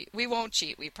can't That'd be cheat. We won't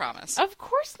cheat, we promise. Of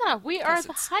course not. We are Because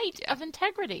the it's- height yeah. of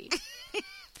integrity.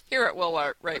 Here at Will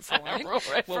Write for Wine. Will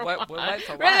Write for Will Wine. Write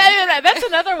for Wine. Right. That's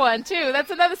another one, too. That's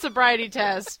another sobriety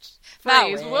test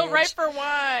phrase. Marriage. We'll write for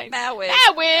wine. Marriage.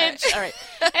 Marriage. All right.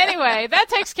 Anyway, that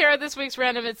takes care of this week's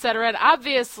Random Etc. And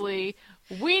obviously,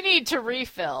 we need to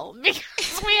refill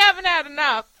because we haven't had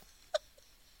enough.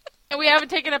 And we haven't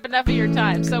taken up enough of your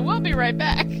time. So we'll be right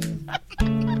back.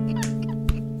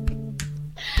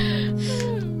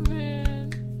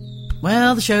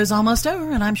 Well, the show's almost over,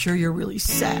 and I'm sure you're really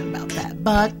sad about that.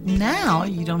 But now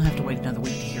you don't have to wait another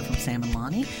week to hear from Sam and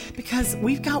Lonnie, because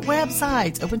we've got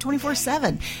websites open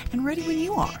 24/7 and ready when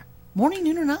you are. Morning,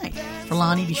 noon, or night. For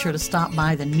Lonnie, be sure to stop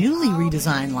by the newly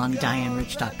redesigned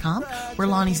LonnieDianeRich.com, where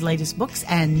Lonnie's latest books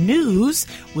and news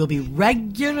will be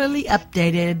regularly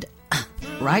updated.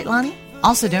 Right, Lonnie?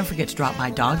 Also, don't forget to drop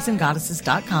by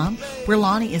dogsandgoddesses.com, where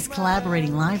Lonnie is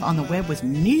collaborating live on the web with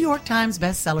New York Times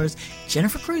bestsellers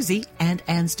Jennifer Cruzy and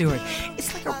Ann Stewart.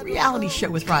 It's like a reality show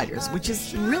with writers, which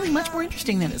is really much more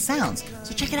interesting than it sounds,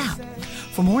 so check it out.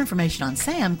 For more information on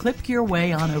Sam, click your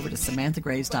way on over to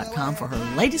SamanthaGraves.com for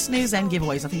her latest news and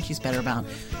giveaways. I think she's better about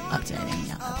updating.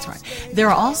 Yeah, that's right. There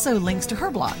are also links to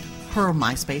her blog, her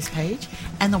MySpace page,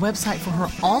 and the website for her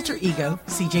alter ego,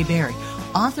 CJ Berry,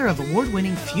 author of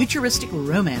award-winning futuristic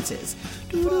romances.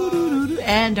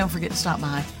 And don't forget to stop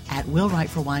by at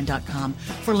willwriteforwine.com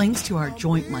for links to our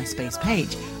joint MySpace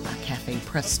page, our cafe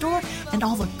press store, and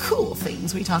all the cool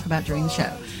things we talk about during the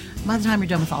show. By the time you're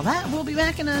done with all that, we'll be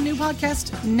back in a new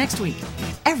podcast next week.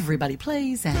 Everybody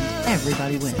plays and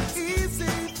everybody wins. Easy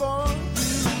for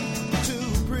you to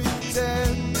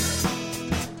pretend.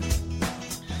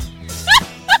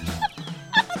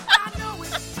 I know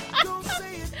it, don't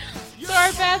say it. So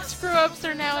our bad screw-ups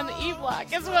are now in the E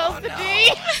block as well as the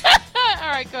D. All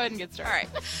right, go ahead and get started.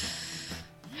 All right.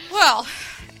 Well,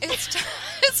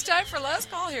 it's time for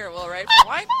last call here, Will Write for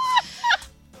Wine.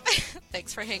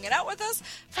 Thanks for hanging out with us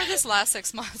for this last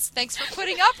 6 months. Thanks for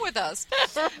putting up with us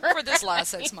for this last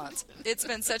 6 months. It's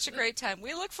been such a great time.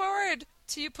 We look forward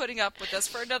to you putting up with us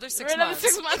for another 6 For another months.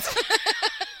 6 months.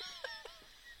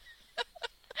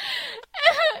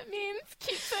 It means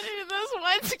keep sending in those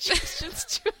wine suggestions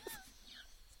to us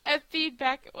at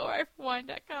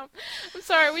feedback@willwriteforwine.com. I'm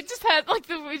sorry, we just had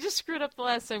we just screwed up the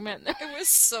last segment. It was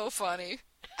so funny.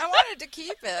 I wanted to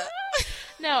keep it.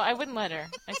 No, I wouldn't let her.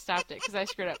 I stopped it because I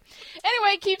screwed up.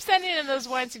 Anyway, keep sending in those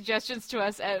wine suggestions to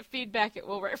us at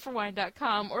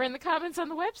feedback@willwriteforwine.com or in the comments on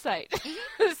the website.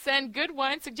 Send good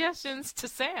wine suggestions to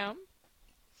Sam.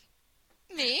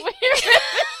 Me?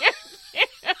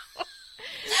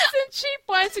 Send cheap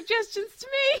wine suggestions to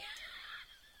me.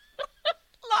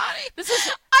 Lonnie. This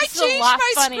is I a changed lot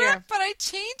my funnier. script, but I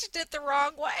changed it the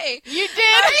wrong way. You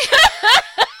did.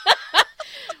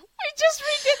 We just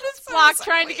redid this block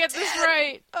trying to get this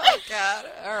right. Oh, God.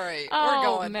 All right. We're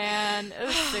Oh going. man,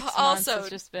 this 6 months Also- has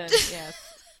just been yes.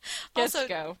 Let's Also,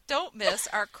 go. don't miss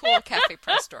our cool Cafe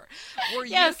Press store, where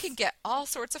Yes. you can get all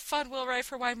sorts of fun Will Write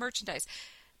for Wine merchandise.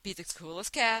 Be the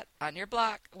coolest cat on your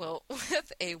block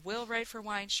with a Will Write for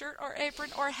Wine shirt or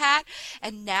apron or hat.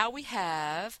 And now we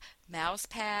have mouse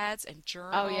pads and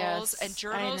journals yes.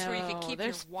 where you I can know. keep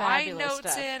There's your wine fabulous notes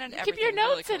stuff. in and You everything. keep your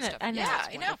Really notes cool in it. stuff. I know. Yeah, It's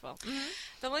I know. wonderful. Mhm.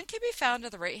 The link can be found in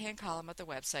the right-hand column of the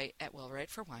website at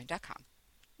willwriteforwine.com.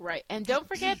 Right, and don't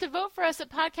forget to vote for us at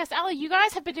Podcast Alley. You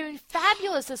guys have been doing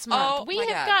fabulous this month. Oh, We my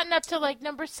have God. gotten up to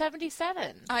number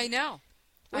 77. I know.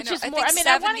 which I know. is I more. think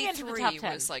I want to get into the 73 top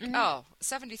 10. was like, Mhm.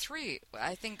 73.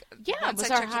 I think. Yeah, it once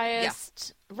was I our checked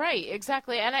highest. Right,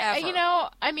 exactly. And Ever.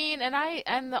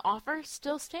 and the offer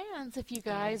still stands. If you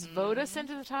guys vote us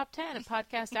into the top 10 at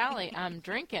Podcast Alley, I'm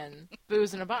drinking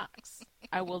booze in a box.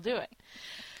 I will do it.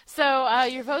 So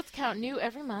your votes count new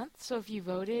every month. So if you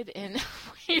voted in,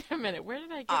 wait a minute, where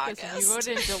did I get this? If you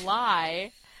voted in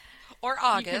July. Or You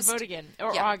August. can vote again.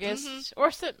 Or Yeah. August.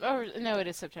 Or no, it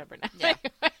is September now. Yeah.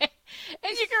 Anyway.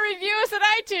 And you can review us at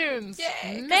iTunes. Yay,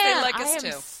 'cause Man, they like us I am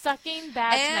too. sucking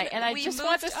bad And tonight. And I we just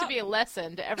want moved this to up. be a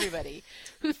lesson to everybody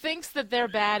who thinks that they're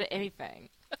bad at anything.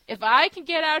 If I can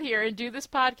get out here and do this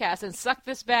podcast and suck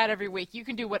this bad every week, you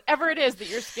can do whatever it is that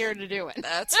you're scared of doing.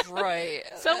 That's right.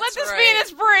 So let That's this be right. an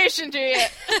inspiration to you.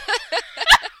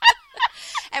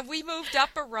 And we moved up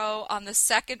a row on the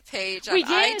second page on We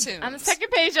did. iTunes. On the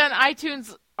second page on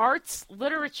iTunes, Arts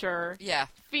Literature Yeah.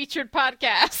 featured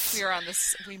podcast. We are on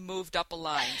this. We moved up a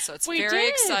line, so it's We very did.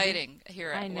 exciting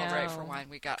here I at Will Write for know. Wine.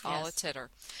 We got all a Yes. titter.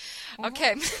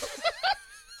 Okay.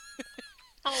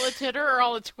 All a titter or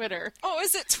all a Twitter? Oh,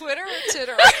 is it Twitter or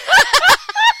Titter?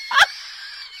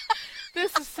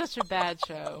 This is such a bad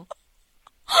show.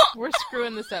 We're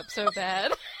screwing this up so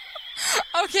bad.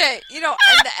 Okay, and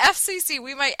the FCC,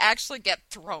 we might actually get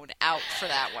thrown out for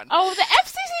that one. Oh, the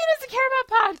FCC doesn't care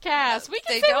about podcasts. We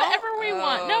can They say don't? whatever we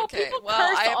want. No, Okay. people Well,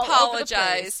 curse I all over the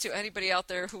apologize place. to anybody out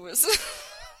there who was.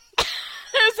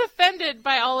 Who's offended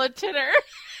by all a titter?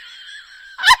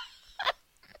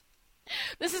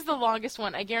 This is the longest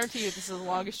one. I guarantee you this is the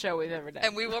longest show we've ever done.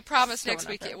 And we will promise So next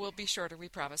week unfair. it will be shorter. We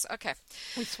promise. Okay.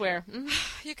 We swear.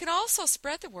 Mhm. You can also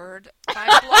spread the word by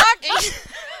blogging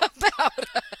about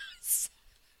us.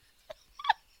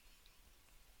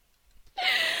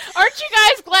 Aren't you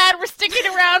guys glad we're sticking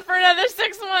around for another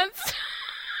 6 months?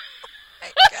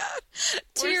 My God.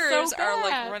 We're Tears so are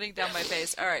like bad. running down my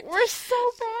face. All right. We're so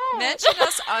bad. Mention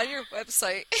us on your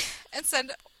website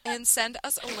and send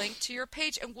us a link to your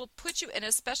page, and we'll put you in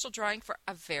a special drawing for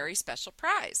a very special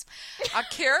prize. A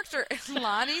character in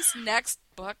Lonnie's next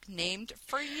book named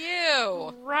for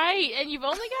you. Right, and you've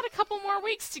only got a couple more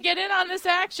weeks to get in on this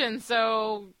action,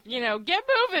 so, get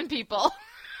moving, people.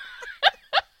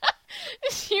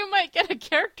 You might get a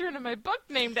character in my book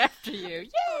named after you. Yay!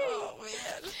 Oh,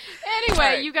 man. Anyway,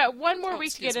 All right. you got one more Oh,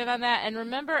 week to excuse get in on that, and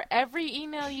remember, every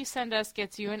email you send us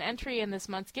gets you an entry in this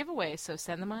month's giveaway, so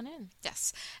send them on in.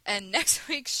 Yes. And next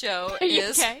week's show Are you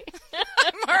is... okay?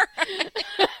 I'm all right.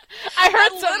 I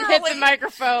heard I something hit the literally-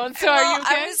 microphone, so Well, are you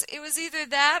okay? it was either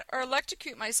that or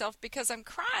electrocute myself because I'm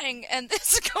crying and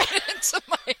this is going into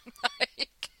my mic.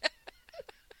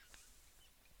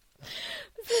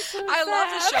 So I love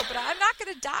the sad. show, but I'm not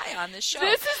going to die on this show.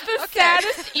 This is the Okay.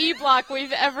 saddest E block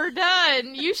we've ever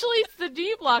done. Usually it's the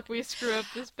D block we screw up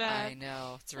this bad. I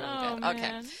know. It's really Oh, bad. Okay.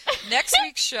 man. Next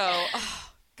week's show,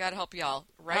 God help y'all.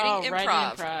 Writing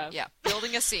improv. Yeah,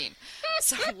 building a scene.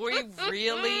 So we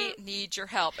really need your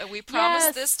help. And we promise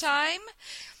Yes. this time,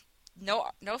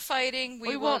 no fighting.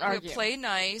 We won't we'll argue. play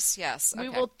nice. Yes. We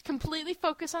okay. will completely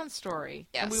focus on story,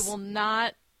 and we Yes. will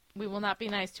not be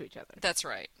nice to each other. That's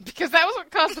right. Because that was what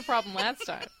caused the problem last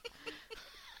time.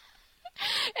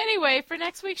 Anyway, for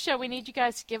next week's show, we need you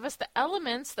guys to give us the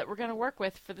elements that we're going to work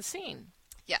with for the scene.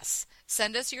 Yes.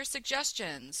 Send us your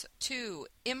suggestions to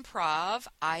improv,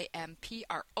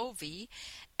 IMPROV,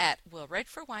 at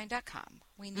willwriteforwine.com.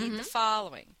 We need the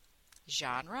following.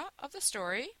 Genre of the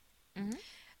story.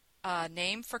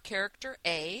 Name for character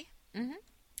A.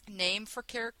 Name for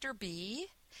character B.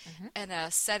 And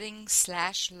a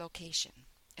setting/location.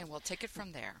 And we'll take it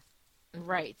from there.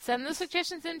 Right. Send the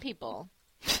suggestions in, people.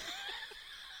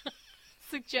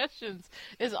 Suggestions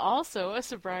is also a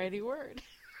sobriety word.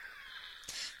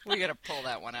 We're going to pull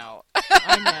that one out.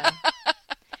 I know.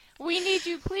 We need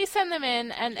you. Please send them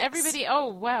in. And everybody, oh,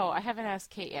 wow, I haven't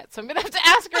asked Kate yet. So I'm going to have to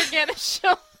ask her again if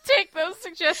she'll take those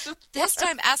suggestions This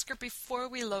time, ask her before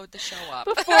we load the show up.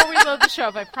 before we load the show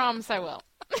up. I promise I will.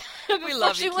 We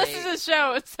love she you, listens Kate. to the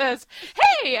show, it says,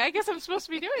 hey, I guess I'm supposed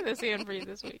to be doing this again for you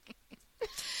this week.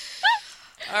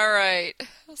 All right.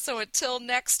 So until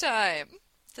next time,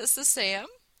 this is Sam.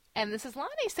 And this is Lonnie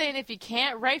saying if you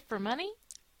can't write for money,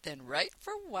 Then write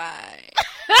for wine.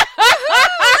 That's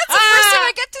the first time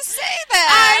I get to say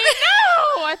that. I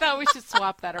know! I thought we should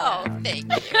swap that Oh, around. thank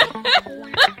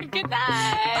you. Good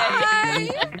night!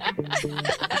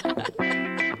 Bye.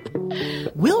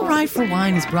 Will Write for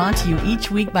Wine is brought to you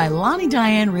each week by Lonnie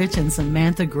Diane Rich and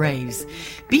Samantha Graves.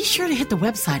 Be sure to hit the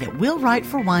website at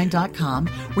willwriteforwine.com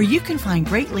where you can find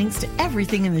great links to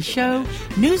everything in the show,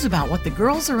 news about what the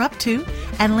girls are up to,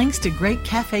 and links to great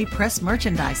Cafe Press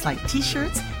merchandise like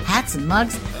t-shirts, hats and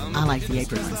mugs. I like the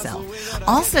apron myself.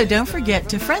 Also, don't forget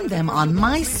to friend them on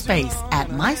MySpace at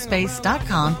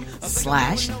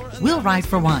myspace.com/We'll Write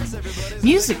for Wine.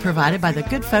 Music provided by the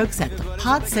good folks at the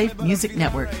PodSafe Music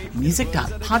Network,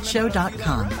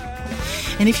 music.podshow.com.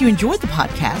 And if you enjoyed the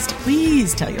podcast,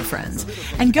 please tell your friends.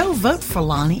 And go vote for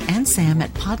Lonnie and Sam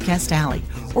at Podcast Alley,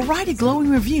 or write a glowing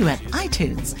review at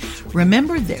iTunes.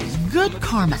 Remember, there's good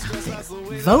karma out there.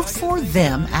 Vote for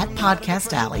them at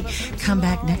Podcast Alley. Come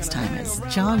back next time as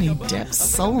Johnny Depp's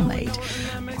soulmate.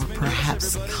 Or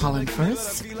perhaps Colin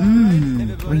Firth.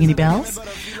 Ring any bells?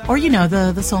 Or,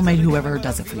 the soulmate, whoever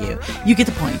does it for you. You get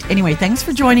the point. Anyway, thanks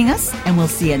for joining us, and we'll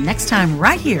see you next time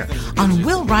right here on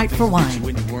We'll Write for Wine.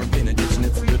 When you weren't paying attention,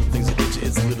 it's the little things that get you.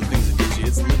 It's the little things that get you.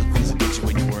 It's the little things that get you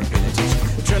when you weren't paying attention.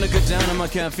 I'm trying to cut down on my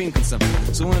caffeine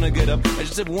consumption. So when I get up, I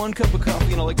just have one cup of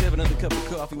coffee, and I like to have another cup of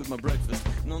coffee with my breakfast.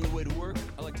 And on the way to work,